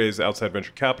 did you raise outside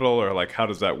venture capital, or like how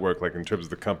does that work, like in terms of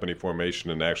the company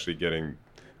formation and actually getting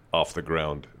off the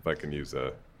ground, if I can use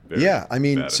a Yeah, I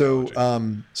mean, so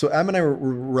Am and I were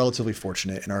relatively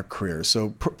fortunate in our careers. So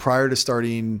prior to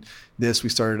starting this, we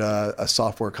started a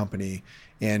software company,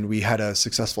 and we had a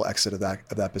successful exit of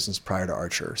that business prior to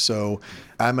Archer. So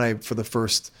Am and I, for the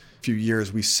first few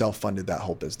years, we self-funded that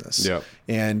whole business. Yep.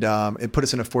 And it put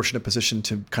us in a fortunate position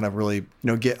to kind of really,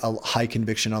 get a high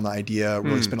conviction on the idea,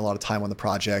 really spend a lot of time on the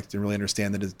project and really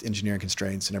understand the engineering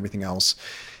constraints and everything else.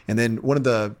 And then one of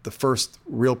the first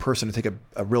real person to take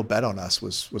a real bet on us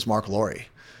was Mark Laurie.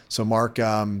 So Mark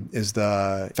is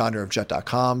the founder of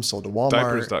Jet.com, sold to Walmart.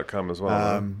 Diapers.com as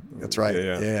well. That's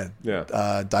right.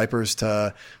 Yeah. Diapers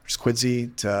to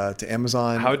Quidsi to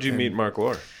Amazon. How did you meet Mark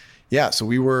Laurie? Yeah, so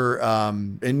we were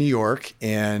in New York,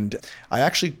 and I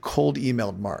actually cold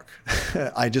emailed Mark.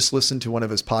 I just listened to one of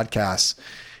his podcasts,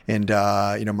 and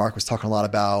Mark was talking a lot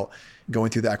about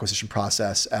going through the acquisition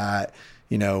process at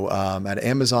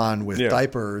Amazon with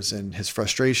diapers and his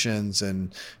frustrations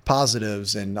and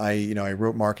positives. And I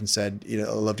wrote Mark and said, I'd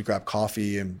love to grab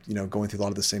coffee and, going through a lot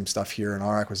of the same stuff here in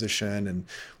our acquisition and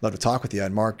love to talk with you.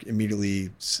 And Mark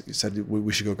immediately said,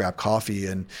 we should go grab coffee.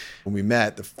 And when we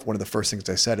met, one of the first things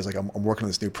I said is like, I'm working on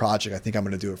this new project. I think I'm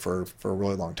going to do it for a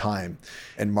really long time.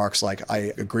 And Mark's like,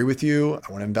 I agree with you.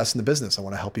 I want to invest in the business. I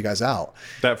want to help you guys out.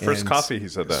 That first coffee, he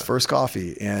said that. First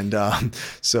coffee. And Adam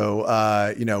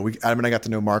and I got to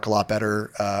know Mark a lot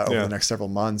better over the next several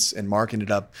months, and Mark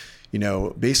ended up,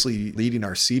 basically leading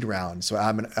our seed round. So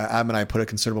Adam and I put a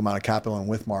considerable amount of capital in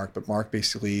with Mark, but Mark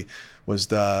basically was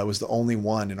the only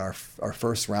one in our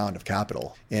first round of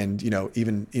capital. And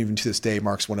even to this day,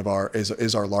 Mark's one of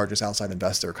is our largest outside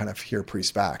investor, kind of here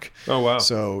pre-SPAC. Oh wow!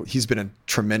 So he's been a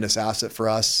tremendous asset for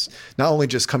us, not only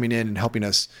just coming in and helping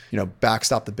us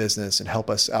backstop the business and help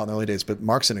us out in the early days, but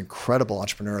Mark's an incredible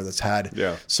entrepreneur that's had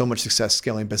so much success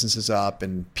scaling businesses up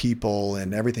and people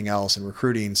and everything else and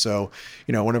recruiting. So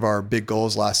one of our big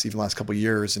goals last couple of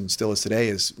years and still is today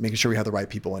is making sure we have the right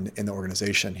people in the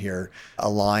organization here,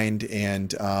 aligned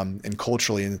and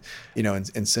culturally and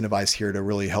incentivized here to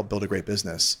really help build a great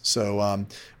business. So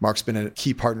Mark's been a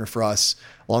key partner for us.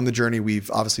 Along the journey,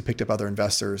 we've obviously picked up other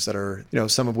investors that are,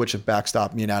 some of which have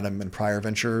backstopped me and Adam in prior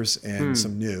ventures and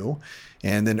some new.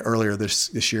 And then earlier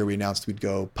this year, we announced we'd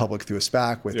go public through a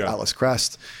SPAC with Atlas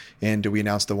Crest. And we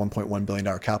announced the $1.1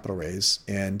 billion capital raise.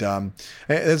 And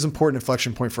it's an important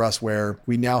inflection point for us where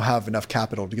we now have enough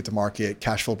capital to get to market,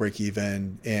 cash flow break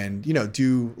even, and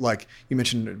do, like you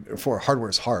mentioned before, hardware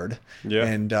is hard. Yeah.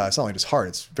 And it's not only just hard,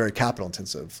 it's very capital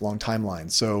intensive, long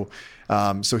timeline.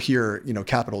 So here,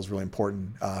 capital is really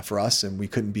important for us, and we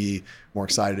couldn't be more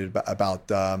excited about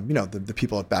the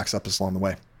people that backs up us along the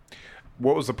way.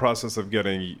 What was the process of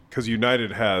getting, because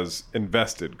United has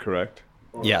invested, correct?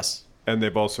 Yes. And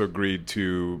they've also agreed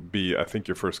to be, I think,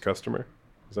 your first customer.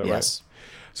 Is that right? Yes.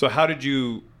 So how did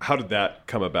that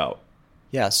come about?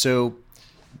 Yeah. So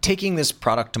taking this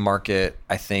product to market,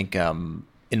 I think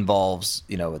involves,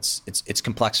 it's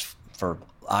complex for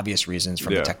obvious reasons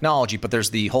from the technology, but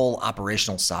there's the whole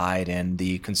operational side and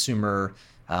the consumer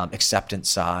acceptance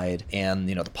side and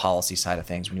the policy side of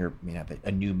things when you have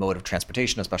a new mode of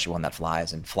transportation, especially one that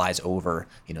flies over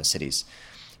cities.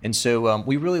 And so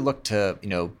we really look to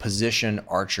position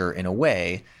Archer in a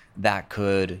way that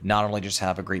could not only just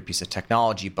have a great piece of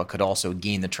technology, but could also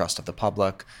gain the trust of the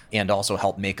public and also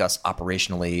help make us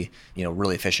operationally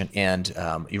really efficient and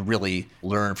you really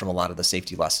learn from a lot of the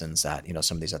safety lessons that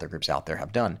some of these other groups out there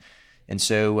have done. And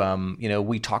so,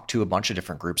 we talked to a bunch of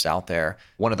different groups out there.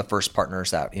 One of the first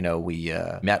partners that, we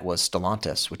met was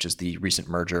Stellantis, which is the recent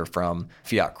merger from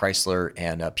Fiat Chrysler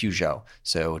and Peugeot.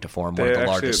 So to form one of the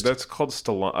largest. That's called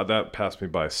Stellantis. That passed me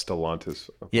by, Stellantis.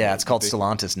 Yeah, it's called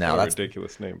Stellantis now. That's a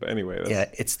ridiculous name, but anyway.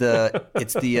 It's the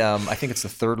I think it's the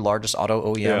third largest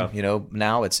auto OEM.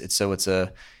 Now it's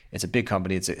a big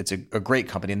company. It's a great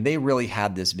company, and they really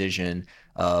had this vision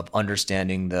of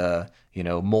understanding the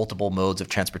multiple modes of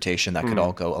transportation that could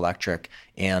all go electric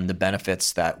and the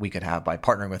benefits that we could have by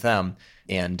partnering with them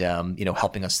and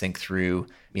helping us think through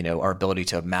our ability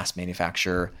to mass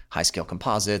manufacture high scale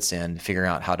composites and figuring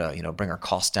out how to bring our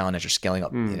costs down as you're scaling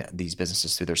up these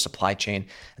businesses through their supply chain.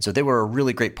 And so they were a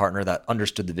really great partner that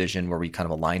understood the vision where we kind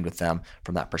of aligned with them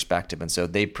from that perspective. And so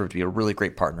they proved to be a really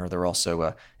great partner. They're also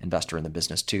an investor in the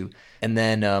business too. And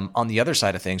then on the other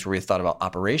side of things where we thought about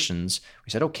operations, we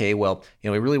said, okay, well, we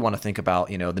really want to think about,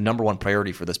 the number one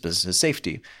priority for this business is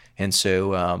safety. And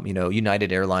so,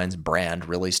 United Airlines brand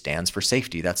really stands for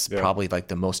safety. That's probably like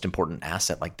the most important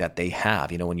asset like that they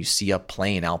have. When you see a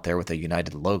plane out there with a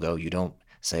United logo, you don't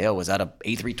say, oh, is that a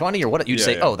A320 or what? You'd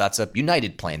say, oh, that's a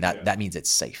United plane. That means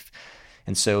it's safe.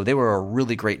 And so they were a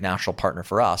really great natural partner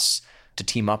for us to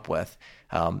team up with.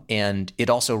 And it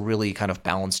also really kind of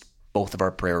balanced both of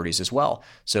our priorities as well.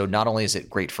 So not only is it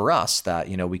great for us that,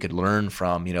 we could learn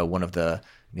from, one of the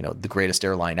greatest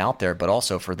airline out there, but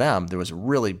also for them, there was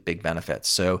really big benefits.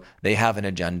 So they have an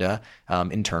agenda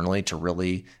internally to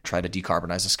really try to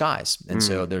decarbonize the skies. And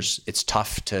so it's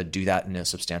tough to do that in a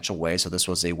substantial way. So this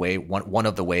was a way, one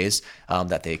of the ways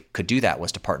that they could do that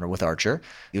was to partner with Archer.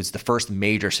 It was the first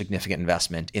major significant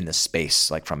investment in the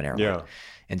space, like from an airline. Yeah.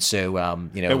 And so,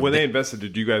 And when they invested,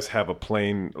 did you guys have a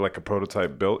plane, like a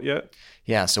prototype built yet?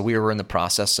 Yeah, so we were in the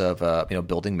process of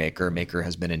building Maker. Maker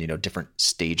has been in different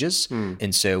stages,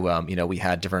 and so we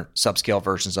had different subscale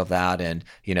versions of that, and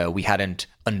we hadn't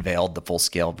unveiled the full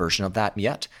scale version of that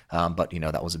yet, but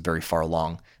that was very far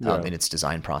along in its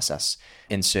design process.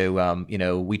 And so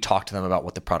we talked to them about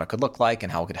what the product could look like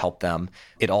and how it could help them.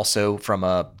 It also, from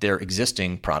their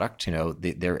existing product,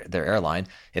 their airline,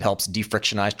 it helps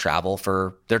defrictionize travel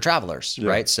for their travelers,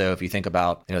 right? So if you think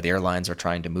about the airlines are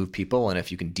trying to move people, and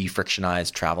if you can defrictionize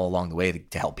travel along the way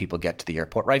to help people get to the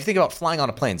airport, right? If you think about flying on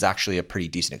a plane, it's actually a pretty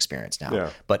decent experience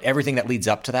now. But everything that leads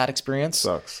up to that experience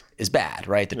sucks. Is bad,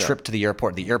 right? The trip to the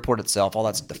airport itself, all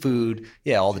that's the food,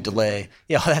 all the delay,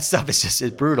 all that stuff is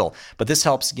just brutal. But this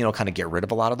helps, kind of get rid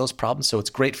of a lot of those problems. So it's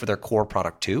great for their core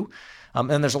product too.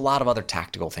 And there's a lot of other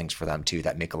tactical things for them too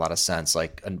that make a lot of sense.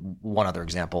 Like one other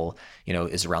example,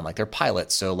 is around like their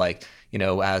pilots. So like,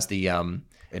 as the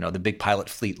big pilot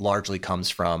fleet largely comes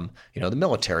from, the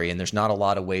military, and there's not a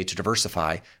lot of way to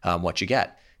diversify what you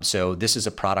get. So this is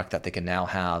a product that they can now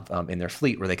have in their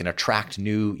fleet where they can attract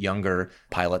new, younger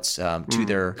pilots to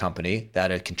their company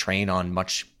that it can train on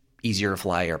much easier to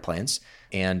fly airplanes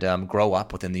and grow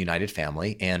up within the United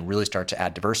family and really start to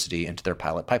add diversity into their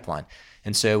pilot pipeline.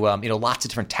 And so, lots of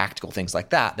different tactical things like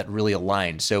that really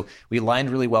aligned. So we aligned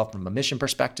really well from a mission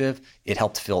perspective. It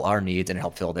helped fill our needs and it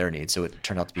helped fill their needs. So it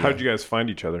turned out to be. How did you guys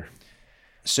find each other?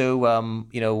 So,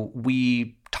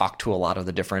 we talked to a lot of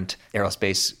the different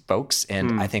aerospace folks,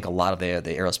 and I think a lot of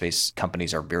the aerospace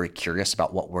companies are very curious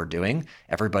about what we're doing.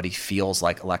 Everybody feels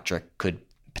like electric could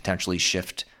potentially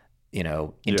shift,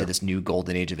 into this new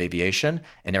golden age of aviation,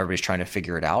 and everybody's trying to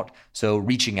figure it out. So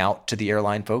reaching out to the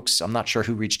airline folks, I'm not sure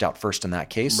who reached out first in that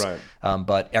case, right.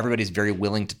 But everybody's very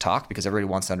willing to talk because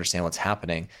everybody wants to understand what's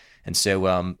happening. And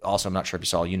so also, I'm not sure if you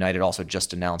saw, United also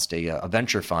just announced a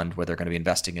venture fund where they're going to be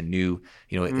investing in new,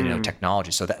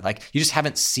 technology. So that you just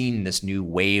haven't seen this new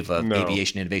wave of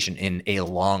aviation innovation in a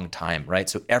long time, right?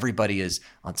 So everybody it's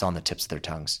on the tips of their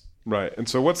tongues. Right. And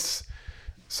so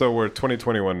we're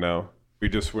 2021 now. We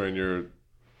just were in your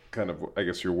kind of, I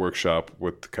guess, your workshop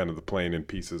with kind of the plane in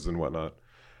pieces and whatnot.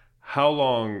 How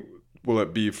long will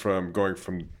it be from going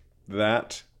from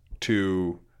that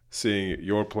to seeing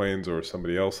your planes or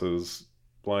somebody else's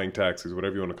flying taxis,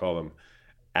 whatever you want to call them,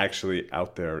 actually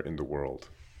out there in the world?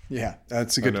 Yeah,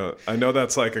 that's a good. I know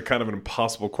that's like a kind of an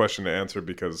impossible question to answer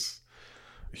because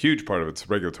a huge part of it's a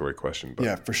regulatory question. But.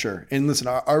 Yeah, for sure. And listen,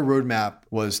 our roadmap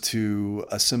was to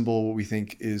assemble what we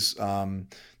think is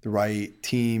the right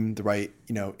team, the right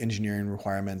engineering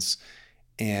requirements,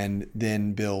 and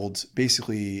then build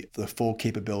basically the full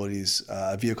capabilities,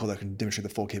 a vehicle that can demonstrate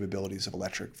the full capabilities of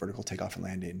electric vertical takeoff and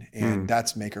landing. And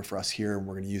that's Maker for us here. And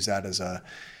we're going to use that as a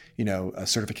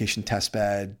certification test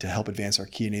bed to help advance our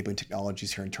key enabling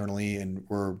technologies here internally. And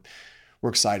we're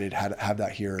excited to have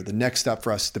that here. The next step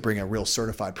for us is to bring a real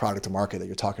certified product to market that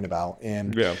you're talking about.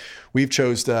 And we've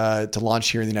chose to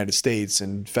launch here in the United States,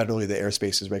 and federally the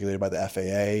airspace is regulated by the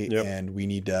FAA. And we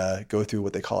need to go through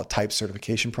what they call a type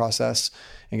certification process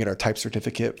and get our type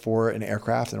certificate for an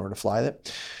aircraft in order to fly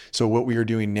it. So what we are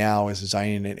doing now is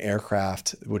designing an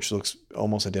aircraft which looks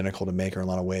almost identical to Maker in a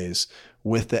lot of ways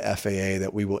with the FAA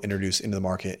that we will introduce into the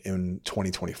market in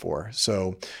 2024.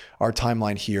 So our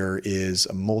timeline here is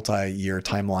a multi-year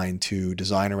timeline to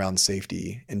design around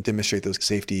safety and demonstrate those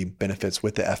safety benefits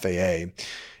with the FAA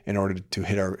in order to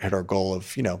hit our goal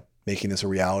of, making this a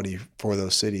reality for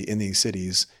these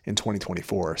cities in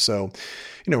 2024. So,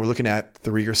 we're looking at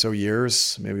 3 or so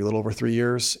years, maybe a little over 3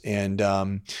 years.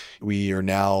 And we are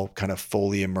now kind of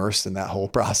fully immersed in that whole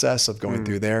process of going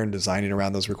through there and designing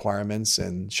around those requirements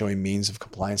and showing means of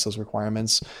compliance to those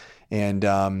requirements. And,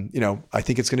 I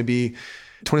think it's going to be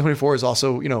 2024 is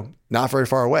also, not very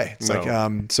far away.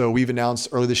 It's so we've announced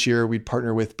early this year, we'd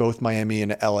partner with both Miami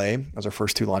and LA as our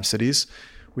first 2 launch cities.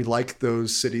 We like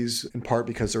those cities in part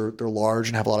because they're large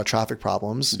and have a lot of traffic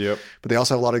problems. But they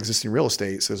also have a lot of existing real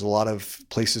estate. So there's a lot of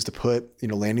places to put,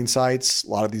 landing sites. A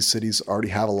lot of these cities already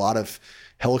have a lot of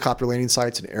helicopter landing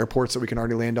sites and airports that we can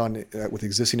already land on with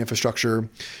existing infrastructure.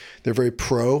 They're very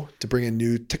pro to bring in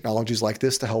new technologies like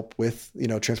this to help with,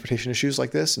 transportation issues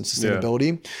like this and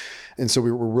sustainability. And so we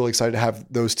were really excited to have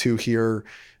those 2 here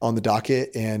on the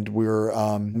docket. And we're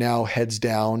now heads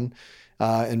down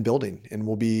and building, and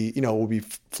we'll be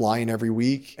flying every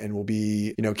week, and we'll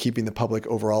be, keeping the public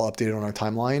overall updated on our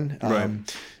timeline.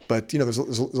 But there's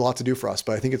a lot to do for us,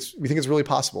 but we think it's really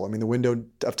possible. I mean, the window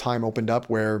of time opened up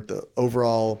where the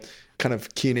overall kind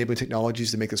of key enabling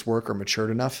technologies to make this work are matured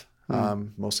enough,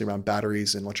 mostly around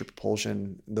batteries and electric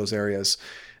propulsion, those areas.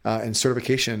 And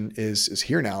certification is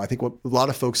here now. I think what a lot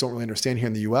of folks don't really understand here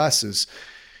in the US is,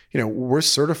 we're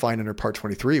certifying under Part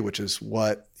 23, which is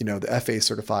what, the FAA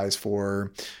certifies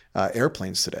for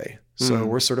airplanes today. So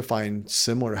we're certifying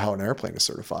similar to how an airplane is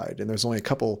certified. And there's only a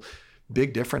couple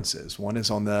big differences. One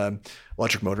is on the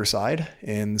electric motor side,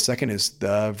 and the second is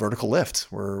the vertical lift.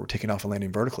 We're taking off and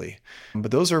landing vertically.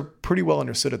 But those are pretty well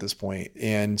understood at this point.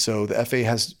 And so the FAA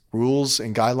has rules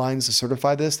and guidelines to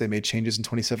certify this. They made changes in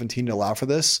 2017 to allow for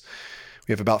this.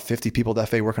 We have about 50 people at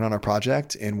the FAA working on our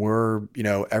project, and we're,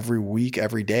 every week,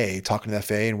 every day talking to the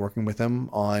FAA and working with them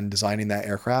on designing that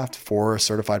aircraft for a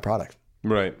certified product.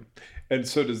 Right. And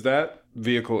so does that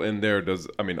vehicle in there,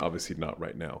 obviously not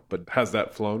right now, but has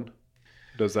that flown?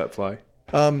 Does that fly?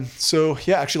 So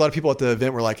yeah, actually a lot of people at the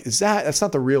event were like, that's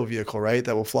not the real vehicle, right?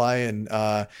 That will fly. And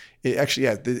it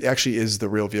actually is the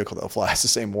real vehicle that will fly. It's the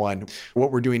same one.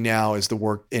 What we're doing now is the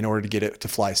work in order to get it to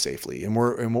fly safely. And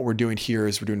what we're doing here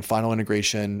is we're doing final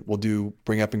integration. We'll do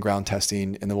bring up and ground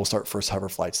testing, and then we'll start first hover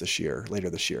flights later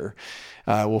this year.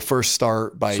 We'll first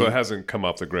start by. So it hasn't come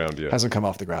off the ground yet. Hasn't come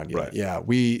off the ground yet. Right. Yeah.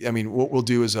 What we'll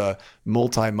do is a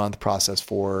multi-month process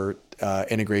for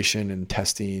integration and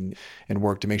testing and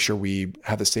work to make sure we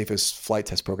have the safest flight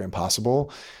test program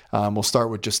possible. We'll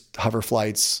start with just hover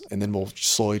flights, and then we'll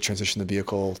slowly transition the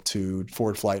vehicle to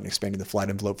forward flight and expanding the flight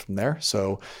envelope from there.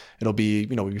 So it'll be,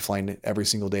 we'll be flying every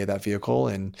single day of that vehicle,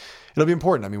 and it'll be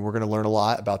important. I mean, we're going to learn a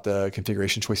lot about the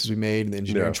configuration choices we made and the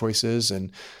engineering choices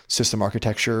and system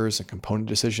architectures and component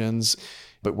decisions.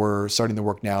 But we're starting the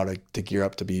work now to gear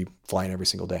up to be flying every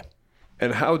single day.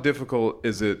 And how difficult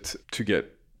is it to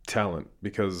get talent?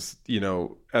 Because,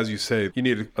 as you say, you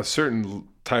need a certain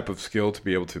type of skill to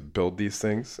be able to build these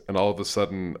things. And all of a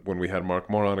sudden, when we had Mark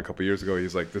Moore on a couple of years ago,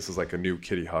 he's like, this is like a new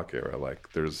Kitty Hawk era.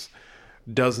 Like, there's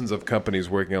dozens of companies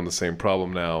working on the same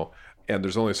problem now, and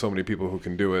there's only so many people who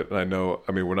can do it. And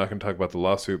we're not going to talk about the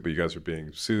lawsuit, but you guys are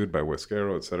being sued by Wisk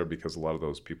Aero, et cetera, because a lot of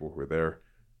those people who were there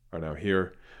are now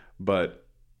here. But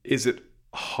is it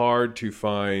hard to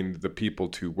find the people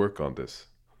to work on this?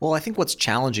 Well, I think what's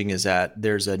challenging is that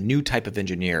there's a new type of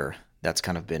engineer that's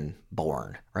kind of been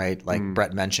born, right? Like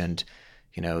Brett mentioned,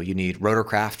 you need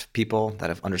rotorcraft people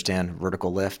that understand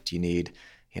vertical lift. You need,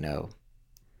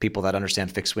 people that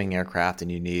understand fixed wing aircraft,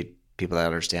 and you need people that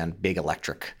understand big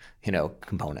electric,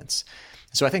 components.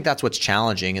 So I think that's what's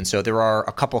challenging. And so there are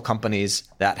a couple companies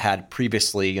that had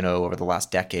previously, over the last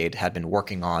decade had been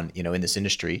working on, in this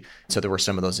industry. So there were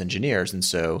some of those engineers. And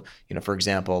so, for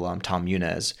example, Tom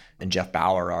Muniz and Jeff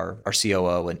Bauer, our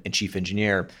COO and chief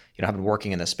engineer, have been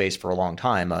working in this space for a long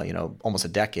time, almost a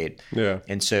decade. Yeah.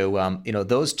 And so,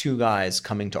 those two guys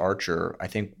coming to Archer, I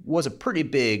think was a pretty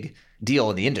big deal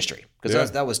in the industry,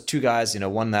 because that was two guys,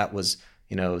 one that was,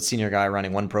 senior guy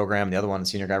running one program, the other one,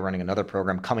 senior guy running another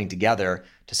program, coming together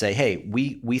to say, hey,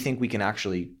 we think we can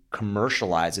actually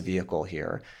commercialize a vehicle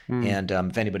here. And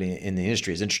if anybody in the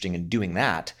industry is interested in doing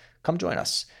that, come join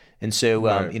us. And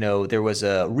so, there was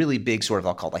a really big sort of,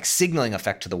 I'll call it like signaling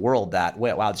effect to the world that,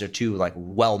 wow, these are two like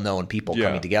well-known people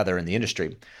coming together in the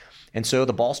industry. And so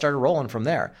the ball started rolling from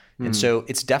there. And so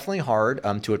it's definitely hard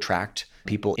to attract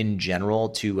people in general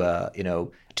to,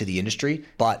 to the industry,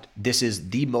 but this is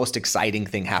the most exciting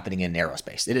thing happening in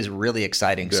aerospace. It is really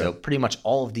exciting. Yeah. So pretty much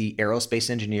all of the aerospace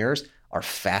engineers are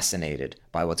fascinated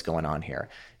by what's going on here.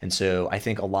 And so I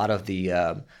think a lot of the,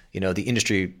 the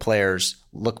industry players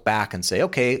look back and say,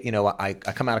 okay, I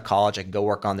come out of college, I can go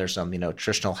work on some,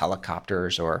 traditional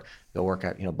helicopters, or go work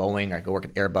at, Boeing, or go work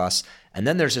at Airbus. And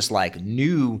then there's this like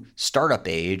new startup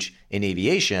age in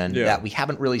aviation that we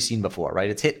haven't really seen before, right?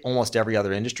 It's hit almost every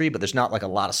other industry, but there's not like a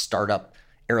lot of startup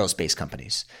aerospace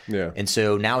companies. Yeah. And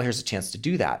so now here's a chance to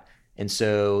do that. And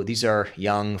so these are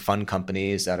young, fun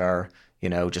companies that are,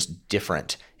 just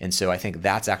different. And so I think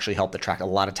that's actually helped attract a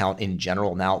lot of talent in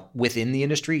general now within the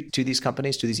industry to these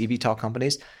companies, to these eVTOL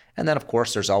companies. And then, of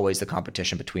course, there's always the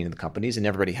competition between the companies, and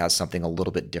everybody has something a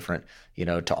little bit different,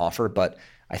 to offer. But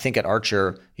I think at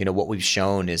Archer, what we've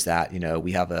shown is that,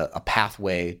 we have a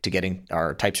pathway to getting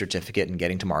our type certificate and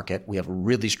getting to market. We have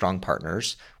really strong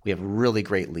partners. We have really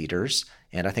great leaders.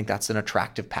 And I think that's an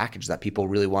attractive package that people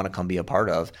really want to come be a part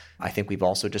of. I think we've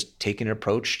also just taken an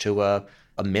approach to a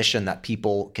mission that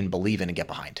people can believe in and get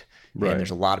behind. Right. And there's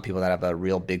a lot of people that have a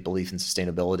real big belief in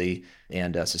sustainability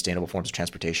and sustainable forms of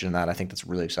transportation, and that I think that's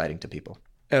really exciting to people.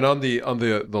 And on the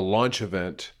launch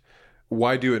event,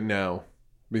 why do it now?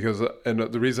 Because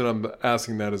the reason I'm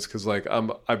asking that is because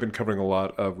I've been covering a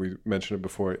lot of, we mentioned it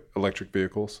before, electric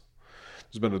vehicles.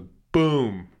 There's been a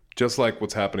boom, just like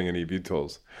what's happening in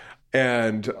eVTOLs.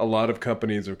 And a lot of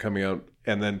companies are coming out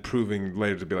and then proving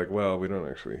later to be like, well, we don't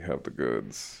actually have the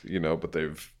goods, but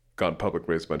they've gone public,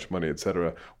 raised a bunch of money, et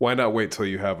cetera. Why not wait till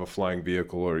you have a flying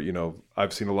vehicle? Or,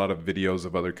 I've seen a lot of videos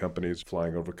of other companies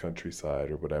flying over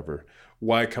countryside or whatever.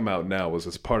 Why come out now? Was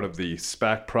this part of the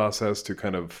SPAC process to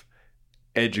kind of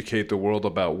educate the world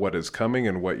about what is coming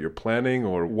and what you're planning?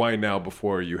 Or why now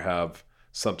before you have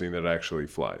something that actually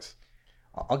flies?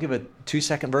 I'll give a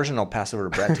 2-second version. I'll pass over to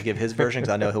Brett to give his version,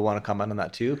 because I know he'll want to comment on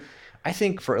that too. I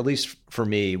think at least for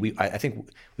me, I think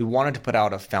we wanted to put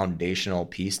out a foundational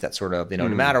piece that sort of, no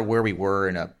matter where we were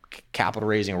in a capital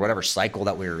raising or whatever cycle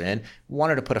that we were in, we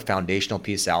wanted to put a foundational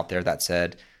piece out there that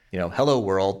said, hello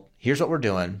world, here's what we're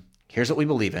doing. Here's what we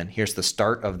believe in. Here's the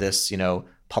start of this,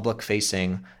 public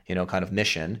facing, kind of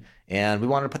mission. And we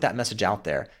wanted to put that message out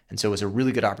there. And so it was a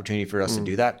really good opportunity for us to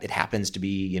do that. It happens to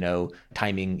be,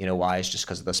 timing, wise just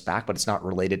because of the SPAC, but it's not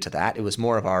related to that. It was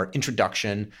more of our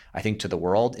introduction, I think, to the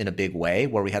world in a big way,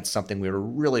 where we had something we were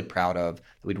really proud of,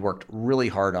 that we'd worked really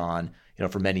hard on,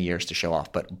 for many years to show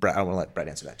off. But Brett, I want to let Brett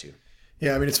answer that too.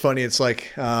 Yeah, I mean, it's funny. It's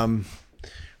like,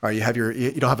 all right,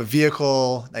 you don't have a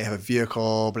vehicle. Now you have a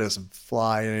vehicle, but it doesn't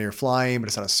fly. You're flying, but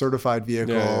it's not a certified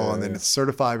vehicle. And then it's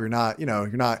certified. You're not.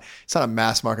 It's not a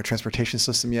mass market transportation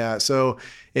system yet. So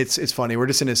it's funny. We're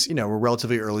just in this. We're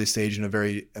relatively early stage in a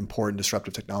very important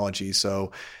disruptive technology.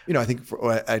 So I think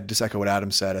I just echo what Adam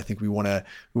said. I think we wanted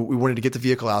to get the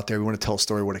vehicle out there. We want to tell a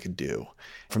story of what it could do.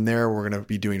 From there, we're going to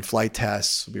be doing flight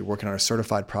tests. We'll be working on a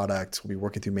certified product. We'll be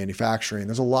working through manufacturing.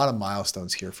 There's a lot of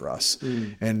milestones here for us.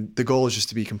 And the goal is just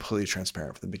to be completely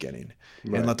transparent from the beginning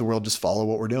and let the world just follow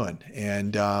what we're doing.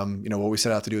 And, what we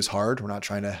set out to do is hard. We're not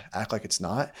trying to act like it's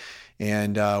not.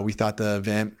 And we thought the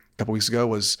event a couple weeks ago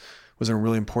was a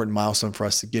really important milestone for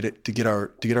us to get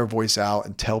our voice out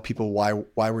and tell people why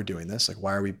we're doing this. Like,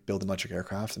 why are we building electric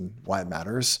aircraft and why it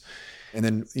matters. And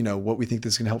then, what we think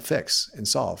this is going to help fix and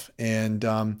solve. And,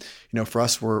 for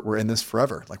us, we're in this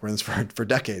forever. Like, we're in this for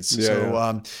decades.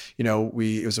 It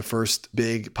was a first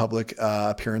big public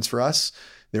appearance for us.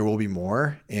 There will be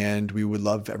more, and we would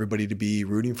love everybody to be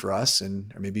rooting for us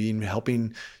and maybe even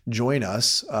helping join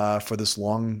us for this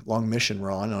long mission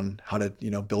we're on how to,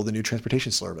 build a new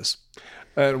transportation service.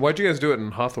 And why'd you guys do it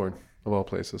in Hawthorne, of all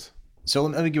places? So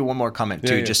let me give one more comment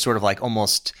too, just sort of like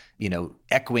almost,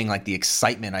 echoing like the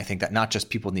excitement I think that not just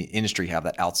people in the industry have,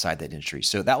 that outside that industry.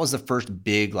 So that was the first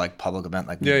big like public event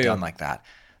like we've done like that.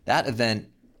 That event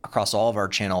across all of our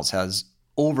channels has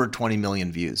over 20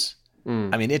 million views.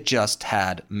 I mean, it just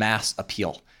had mass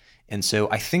appeal. And so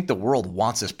I think the world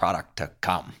wants this product to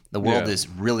come. The world is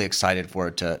really excited for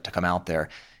it to come out there.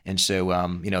 And so,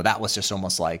 that was just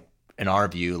almost like, in our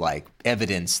view, like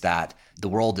evidence that the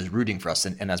world is rooting for us.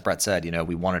 And as Brett said,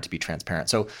 we want it to be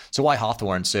transparent. So why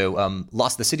Hawthorne? So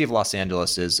the city of Los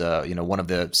Angeles is, one of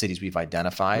the cities we've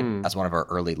identified as one of our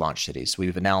early launch cities. So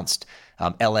we've announced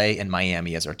LA and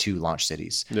Miami as our two launch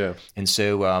cities. Yeah. And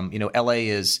so, LA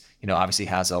is, obviously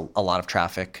has a lot of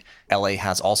traffic. LA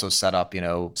has also set up,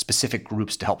 specific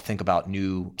groups to help think about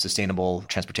new sustainable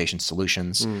transportation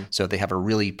solutions. So they have a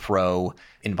really pro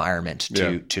environment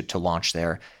to launch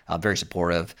there, very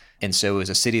supportive. And so it was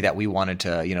a city that we wanted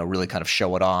to, really kind of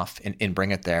show it off and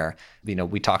bring it there.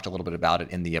 We talked a little bit about it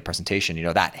in the presentation.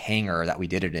 That hangar that we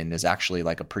did it in is actually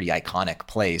like a pretty iconic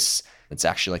place. It's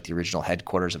actually like the original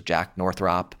headquarters of Jack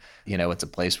Northrop. It's a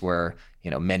place where,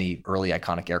 many early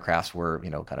iconic aircrafts were,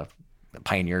 kind of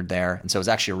pioneered there. And so it was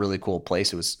actually a really cool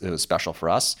place. It was special for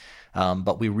us.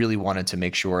 But we really wanted to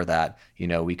make sure that,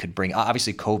 we could bring,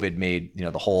 obviously COVID made,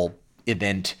 the whole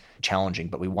event challenging,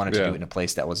 but we wanted to do it in a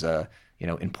place that was a,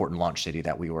 important launch city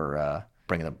that we were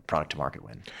bringing the product to market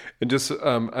with. And just,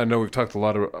 I know we've talked a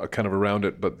lot of kind of around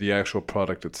it, but the actual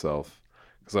product itself,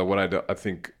 because what I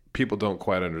think people don't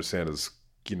quite understand is,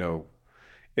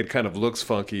 it kind of looks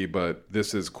funky, but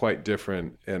this is quite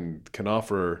different and can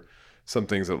offer some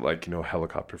things that like,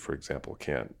 helicopter, for example,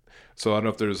 can't. So I don't know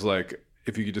if there's like,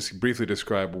 if you could just briefly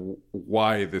describe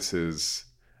why this is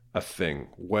a thing.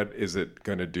 What is it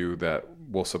going to do that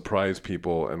will surprise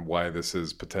people, and why this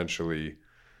is potentially,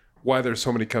 why there's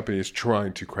so many companies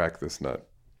trying to crack this nut?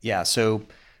 Yeah, so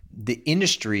the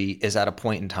industry is at a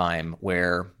point in time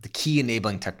where the key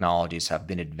enabling technologies have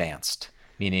been advanced,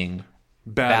 meaning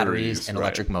batteries and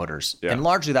electric motors. Yeah. And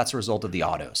largely that's a result of the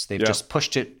autos. They've just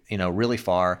pushed it, really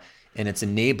far, and it's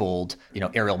enabled,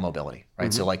 aerial mobility,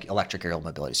 right? So like electric aerial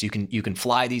mobility. So you can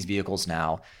fly these vehicles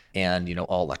now and,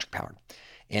 all electric powered.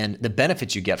 And the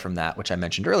benefits you get from that, which I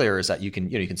mentioned earlier, is that you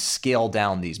can scale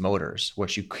down these motors,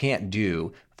 which you can't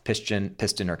do with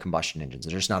piston or combustion engines.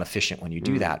 They're just not efficient when you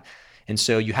do that. And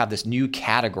so you have this new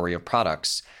category of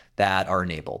products that are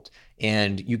enabled.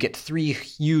 And you get three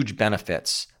huge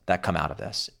benefits that come out of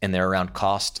this. And they're around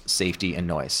cost, safety, and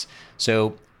noise.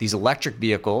 So these electric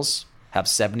vehicles have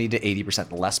 70 to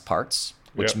 80% less parts,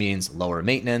 which means lower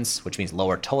maintenance, which means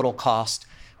lower total cost,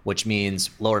 which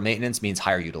means lower maintenance means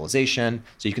higher utilization.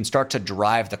 So you can start to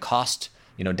drive the cost,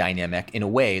 dynamic in a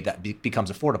way that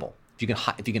becomes affordable.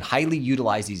 If you can highly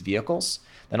utilize these vehicles,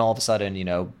 then all of a sudden,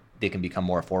 they can become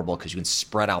more affordable because you can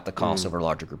spread out the cost over a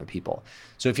larger group of people.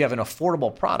 So if you have an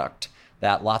affordable product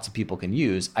that lots of people can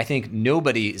use, I think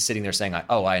nobody is sitting there saying,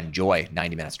 oh, I enjoy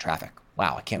 90 minutes of traffic.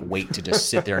 Wow, I can't wait to just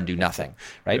sit there and do nothing,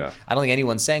 right? Yeah. I don't think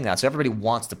anyone's saying that. So everybody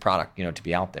wants the product, to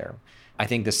be out there. I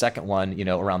think the second one,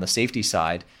 around the safety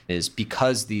side is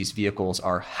because these vehicles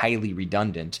are highly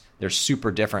redundant, they're super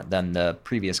different than the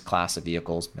previous class of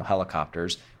vehicles,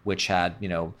 helicopters, which had,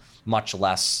 much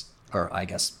less, or I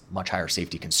guess much higher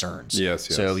safety concerns. Yes.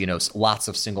 So, lots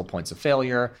of single points of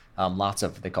failure, lots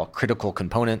of what they call critical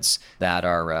components that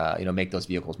are, make those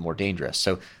vehicles more dangerous.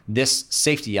 So this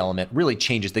safety element really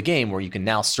changes the game, where you can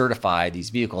now certify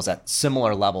these vehicles at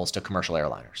similar levels to commercial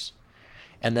airliners.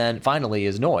 And then finally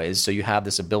is noise. So you have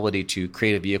this ability to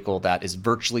create a vehicle that is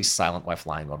virtually silent while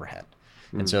flying overhead.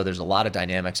 And so there's a lot of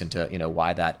dynamics into,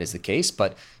 why that is the case.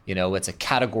 But, it's a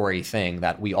category thing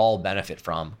that we all benefit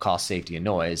from, cost, safety, and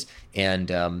noise.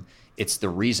 And it's the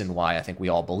reason why I think we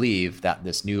all believe that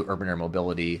this new urban air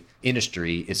mobility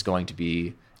industry is going to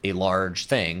be a large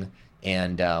thing.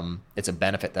 And it's a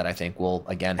benefit that I think will,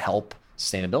 again, help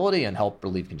sustainability and help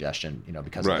relieve congestion,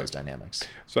 because of those dynamics.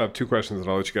 So I have two questions and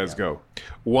I'll let you guys go.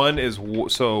 One is,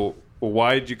 so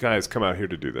why did you guys come out here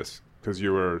to do this? Because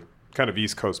you were kind of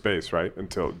East Coast based, right?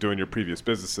 Until doing your previous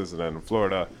businesses and then in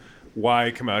Florida. Why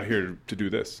come out here to do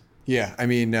this? Yeah, I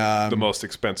mean... the most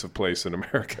expensive place in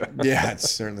America. Yeah,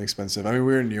 it's certainly expensive. I mean,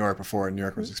 we were in New York before, and New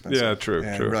York was expensive. Yeah, true.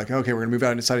 And we're like, okay, we're going to move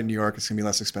out inside of New York. It's going to be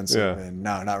less expensive. Yeah. And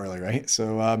no, not really, right?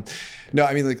 So, no,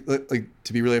 I mean, like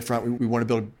to be really upfront, we want to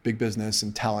build a big business,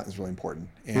 and talent is really important.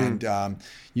 And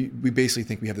we basically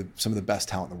think we have some of the best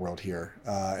talent in the world here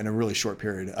in a really short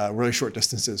period, really short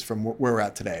distances from where we're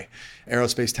at today.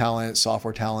 Aerospace talent,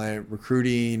 software talent,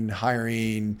 recruiting,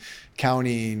 hiring,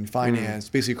 accounting, finance,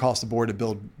 basically across the board to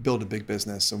build a big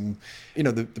business. And,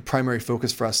 the primary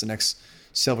focus for us the next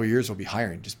several years will be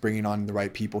hiring, just bringing on the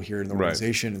right people here in the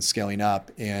organization and scaling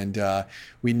up. And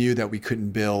we knew that we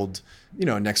couldn't build,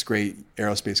 a next great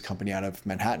aerospace company out of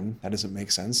Manhattan. That doesn't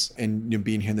make sense. And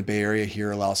being here in the Bay Area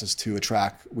here allows us to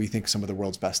attract, we think, some of the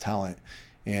world's best talent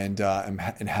and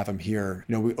have them here.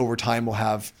 Over time we'll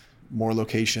have more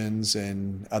locations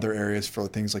and other areas for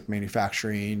things like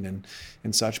manufacturing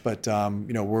and such. But,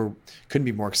 couldn't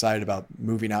be more excited about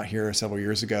moving out here several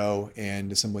years ago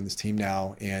and assembling this team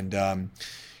now. And,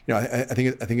 I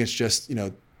think it's just,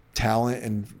 talent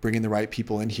and bringing the right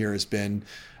people in here has been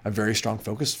a very strong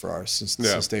focus for ours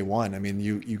since day one. I mean,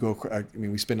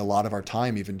 we spend a lot of our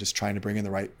time even just trying to bring in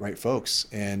the right folks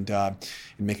and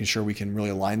making sure we can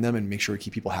really align them and make sure we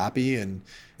keep people happy and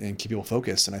keep people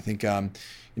focused. And I think,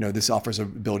 this offers an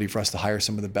ability for us to hire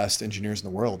some of the best engineers in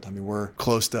the world. I mean, we're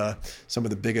close to some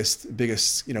of the biggest,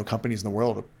 companies in the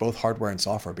world, both hardware and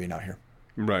software being out here.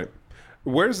 Right.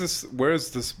 Where is this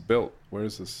built? Where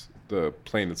is the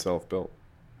plane itself built?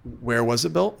 Where was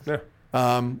it built? Yeah.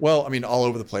 Well, I mean, all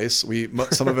over the place.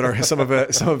 Some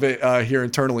of it here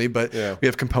internally, but we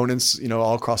have components,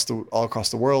 all across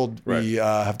the world. Right. We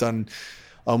have done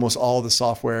almost all the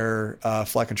software,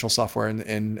 flight control software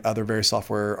and other various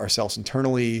software ourselves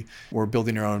internally. We're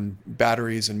building our own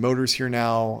batteries and motors here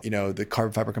now. The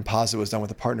carbon fiber composite was done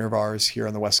with a partner of ours here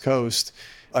on the West Coast.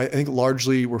 I think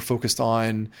largely we're focused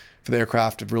on, for the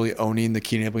aircraft, of really owning the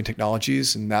key enabling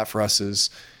technologies. And that for us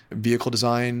is vehicle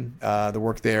design, the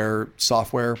work there,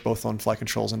 software, both on flight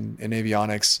controls and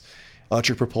avionics,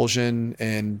 electric propulsion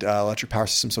and electric power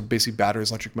systems. So basically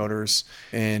batteries, electric motors,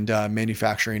 and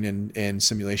manufacturing and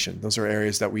simulation. Those are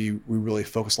areas that we really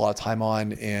focus a lot of time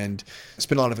on and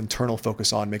spend a lot of internal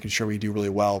focus on making sure we do really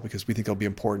well, because we think it'll be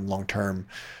important long-term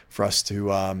for us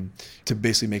to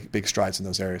basically make big strides in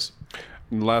those areas.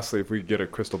 And lastly, if we get a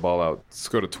crystal ball out, let's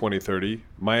go to 2030.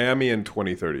 Miami in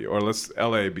 2030, or let's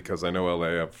LA, because I know LA,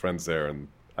 I have friends there and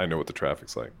I know what the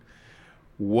traffic's like.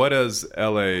 What does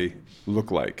LA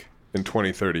look like in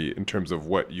 2030 in terms of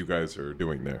what you guys are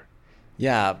doing there?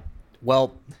 Yeah,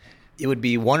 well, it would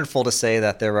be wonderful to say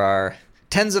that there are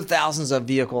tens of thousands of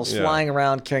vehicles flying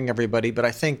around carrying everybody, but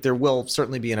I think there will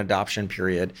certainly be an adoption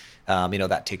period,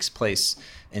 that takes place.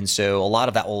 And so a lot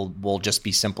of that will just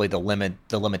be simply the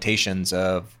limitations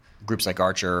of groups like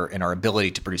Archer and our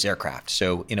ability to produce aircraft.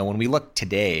 So, when we look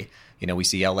today, we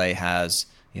see LA has,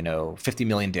 50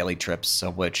 million daily trips,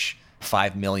 of which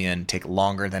 5 million take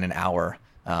longer than an hour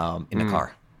in a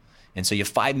car. And so you have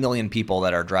 5 million people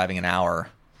that are driving an hour.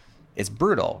 It's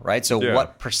brutal, right? So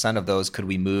what percent of those could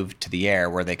we move to the air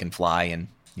where they can fly in,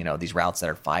 these routes that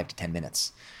are 5 to 10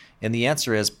 minutes? And the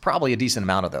answer is probably a decent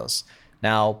amount of those.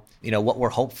 Now, what we're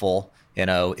hopeful,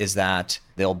 is that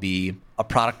there'll be a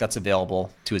product that's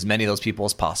available to as many of those people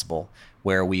as possible,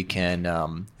 where we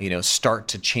can, start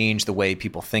to change the way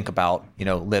people think about,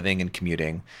 living and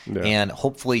commuting, and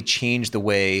hopefully change the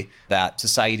way that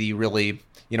society really,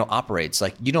 operates.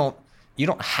 Like you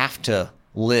don't have to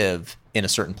live in a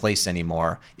certain place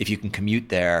anymore if you can commute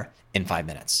there in 5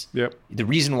 minutes. Yep. The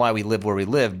reason why we live where we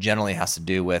live generally has to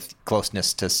do with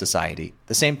closeness to society.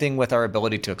 The same thing with our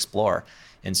ability to explore.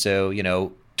 And so,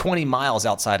 20 miles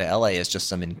outside of LA is just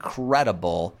some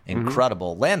incredible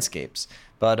landscapes.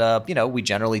 But, we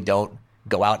generally don't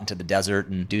go out into the desert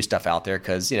and do stuff out there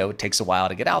because, it takes a while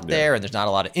to get out there and there's not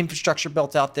a lot of infrastructure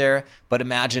built out there. But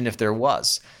imagine if there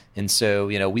was. And so,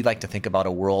 we like to think about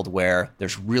a world where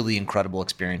there's really incredible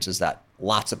experiences that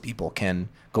lots of people can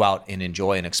go out and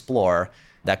enjoy and explore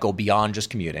that go beyond just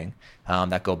commuting,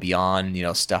 that go beyond,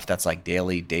 stuff that's like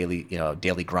daily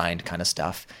grind kind of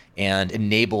stuff, and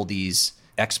enable these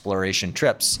exploration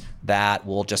trips that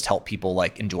will just help people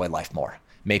like enjoy life more,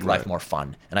 make life more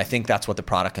fun. And I think that's what the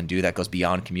product can do that goes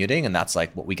beyond commuting. And that's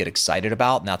like what we get excited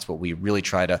about. And that's what we really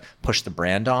try to push the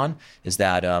brand on, is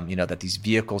that, that these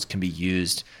vehicles can be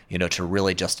used, to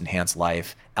really just enhance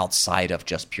life outside of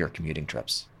just pure commuting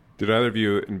trips. Did either of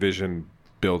you envision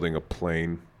building a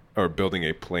plane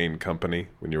company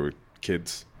when you were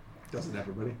kids? Doesn't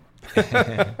everybody?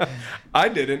 I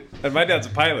didn't. And my dad's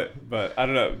a pilot, but I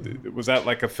don't know. Was that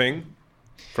like a thing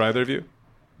for either of you?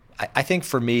 I think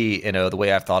for me, the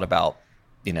way I've thought about,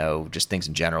 just things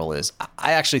in general is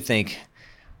I actually think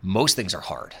most things are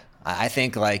hard. I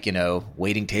think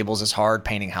waiting tables is hard,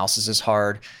 painting houses is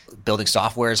hard, building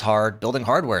software is hard, building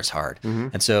hardware is hard. Mm-hmm.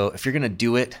 And so if you're going to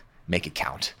do it, make it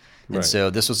count. And so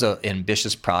this was an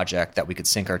ambitious project that we could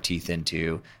sink our teeth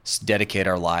into, dedicate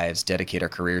our lives, dedicate our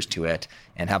careers to it,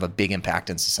 and have a big impact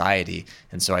in society.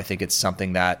 And so I think it's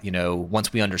something that,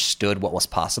 once we understood what was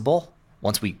possible,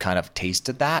 once we kind of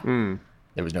tasted that,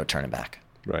 there was no turning back.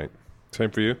 Right.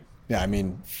 Same for you? Yeah, I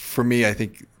mean, for me, I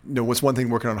think, what's one thing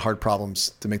working on hard problems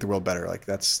to make the world better? I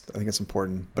think it's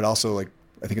important. But also, I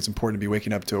think it's important to be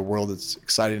waking up to a world that's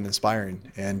exciting and inspiring.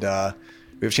 And,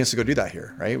 we have a chance to go do that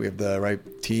here, right? We have the right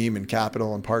team and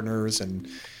capital and partners, and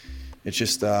it's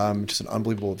just an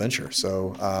unbelievable adventure.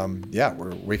 So,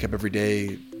 we're wake up every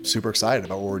day super excited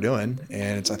about what we're doing,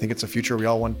 and I think it's a future we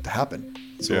all want to happen.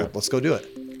 So let's go do it.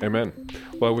 Amen.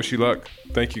 Well, I wish you luck.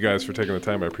 Thank you guys for taking the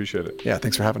time. I appreciate it. Yeah,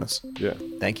 thanks for having us. Yeah.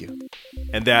 Thank you.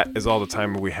 And that is all the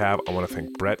time we have. I want to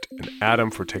thank Brett and Adam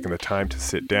for taking the time to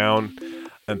sit down,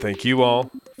 and thank you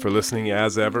all for listening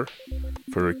as ever,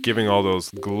 for giving all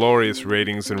those glorious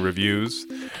ratings and reviews,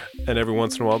 and every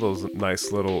once in a while those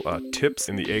nice little tips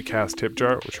in the Acast tip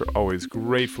jar, which are always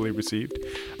gratefully received.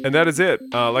 And that is it.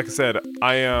 Like I said,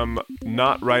 I am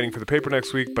not writing for the paper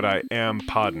next week, but I am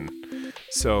podding.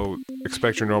 So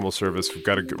expect your normal service. We've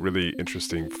got a really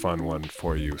interesting, fun one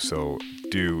for you. So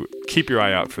do keep your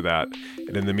eye out for that.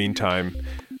 And in the meantime,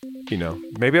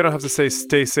 maybe I don't have to say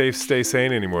stay safe, stay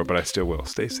sane anymore, but I still will.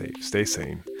 Stay safe, stay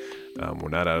sane. We're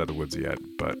not out of the woods yet,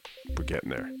 but we're getting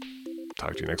there.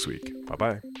 Talk to you next week.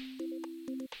 Bye-bye.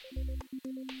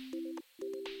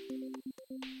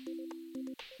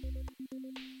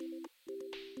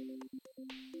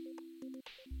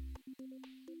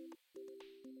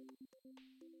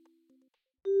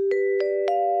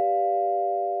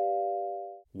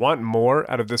 Want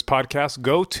more out of this podcast?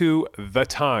 Go to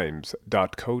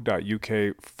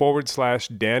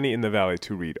thetimes.co.uk/Danny in the Valley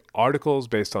to read articles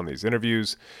based on these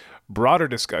interviews, broader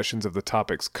discussions of the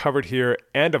topics covered here,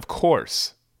 and of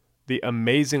course, the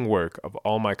amazing work of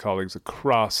all my colleagues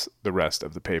across the rest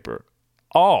of the paper,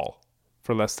 all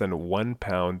for less than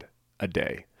 £1 a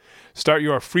day. Start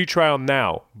your free trial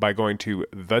now by going to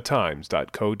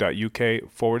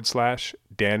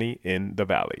thetimes.co.uk/Danny in the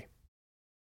Valley.